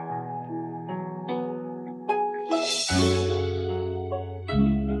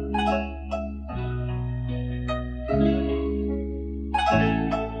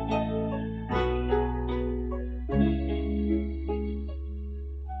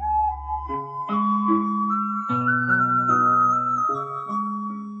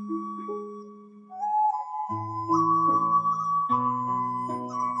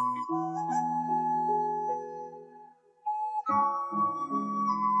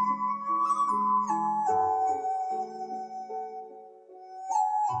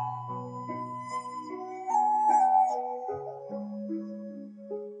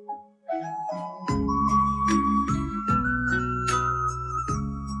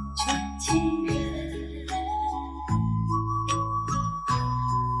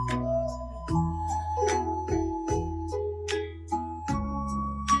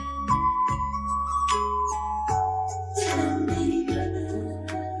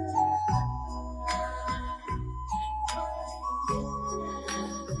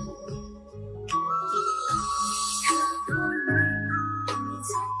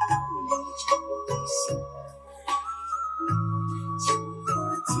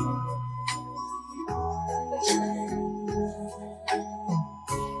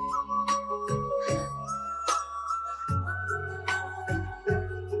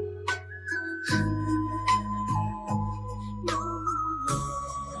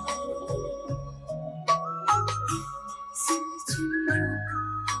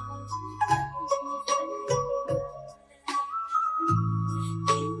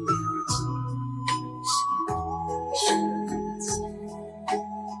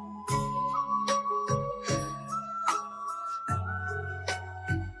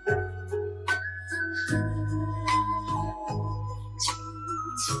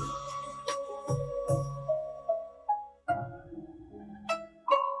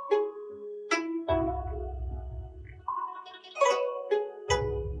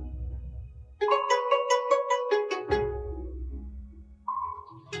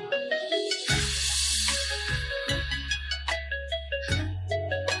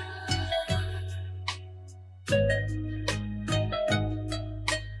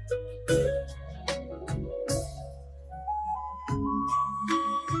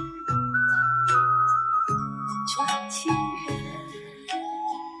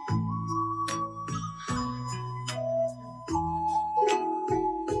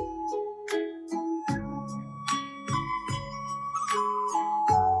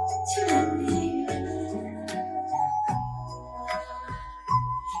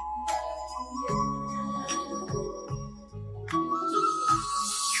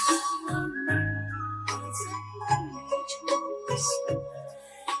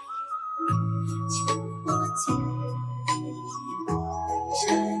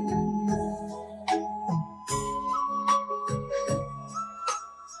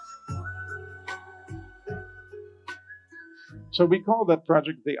 So we call that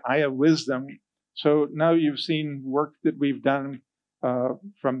project the Eye of Wisdom. So now you've seen work that we've done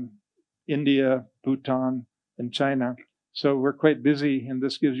from India, Bhutan, and China. So we're quite busy, and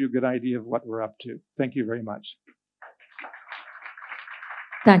this gives you a good idea of what we're up to. Thank you very much.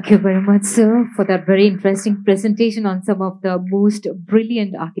 Thank you very much, sir, for that very interesting presentation on some of the most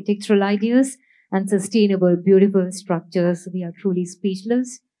brilliant architectural ideas and sustainable, beautiful structures. We are truly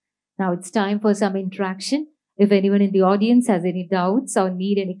speechless. Now it's time for some interaction. If anyone in the audience has any doubts or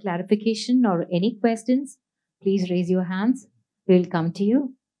need any clarification or any questions, please raise your hands. We'll come to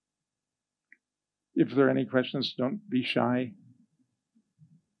you. If there are any questions, don't be shy.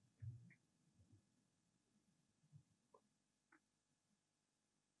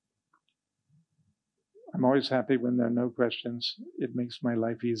 I'm always happy when there are no questions. It makes my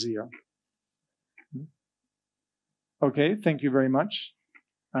life easier. Okay, thank you very much.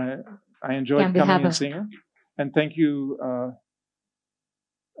 I enjoyed coming and seeing her. And thank you,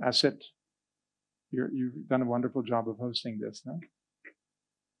 Asit. You've done a wonderful job of hosting this, no?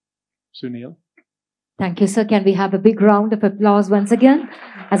 Sunil. Thank you, sir. Can we have a big round of applause once again?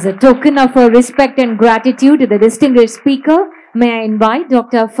 As a token of our respect and gratitude to the distinguished speaker, may I invite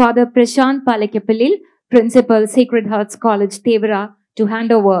Dr. Father Prashant Palekapalil, Principal, Sacred Hearts College, Tevara, to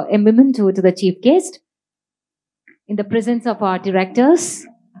hand over a memento to the chief guest. In the presence of our directors.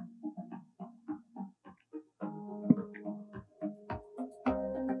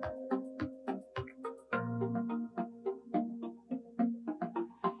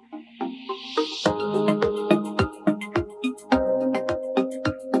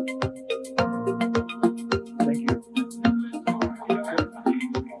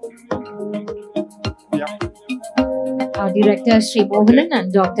 Director Sri Mohanan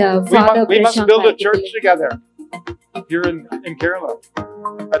and Dr. Father we must build a church together here in Kerala.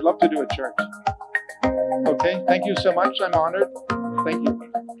 I'd love to do a church. Okay, thank you so much. I'm honored. Thank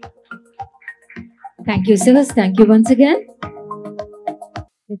you. Thank you, sirs. Thank you once again.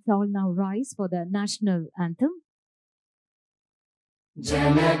 Let's all now rise for the national anthem.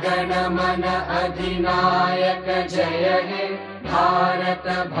 Janagana mana adhinayaka jaya he Bharat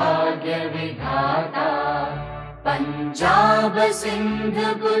bhagya vidhata Punjab Sindh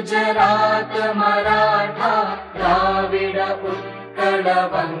Gujarat Maratha Dravida Utkala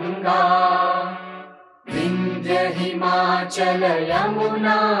Vanga Vindhya Himachala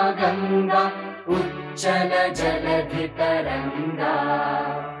Yamuna Ganga Uchchala Jaladhi Taranga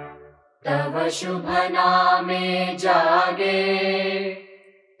Tava Shubha Name Jage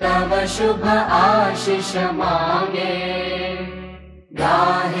Tava Shubha Ashish Mange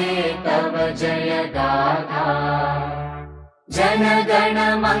Gahe Tava Jaya Gatha Jana Gana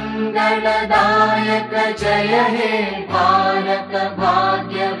Mangala Dayaka Jaya He Bharat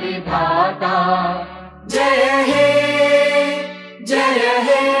Bhagya Vidhata Jaya He Jaya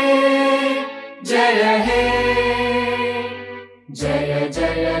He Jaya He Jaya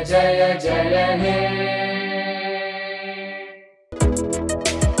Jaya Jaya Jaya He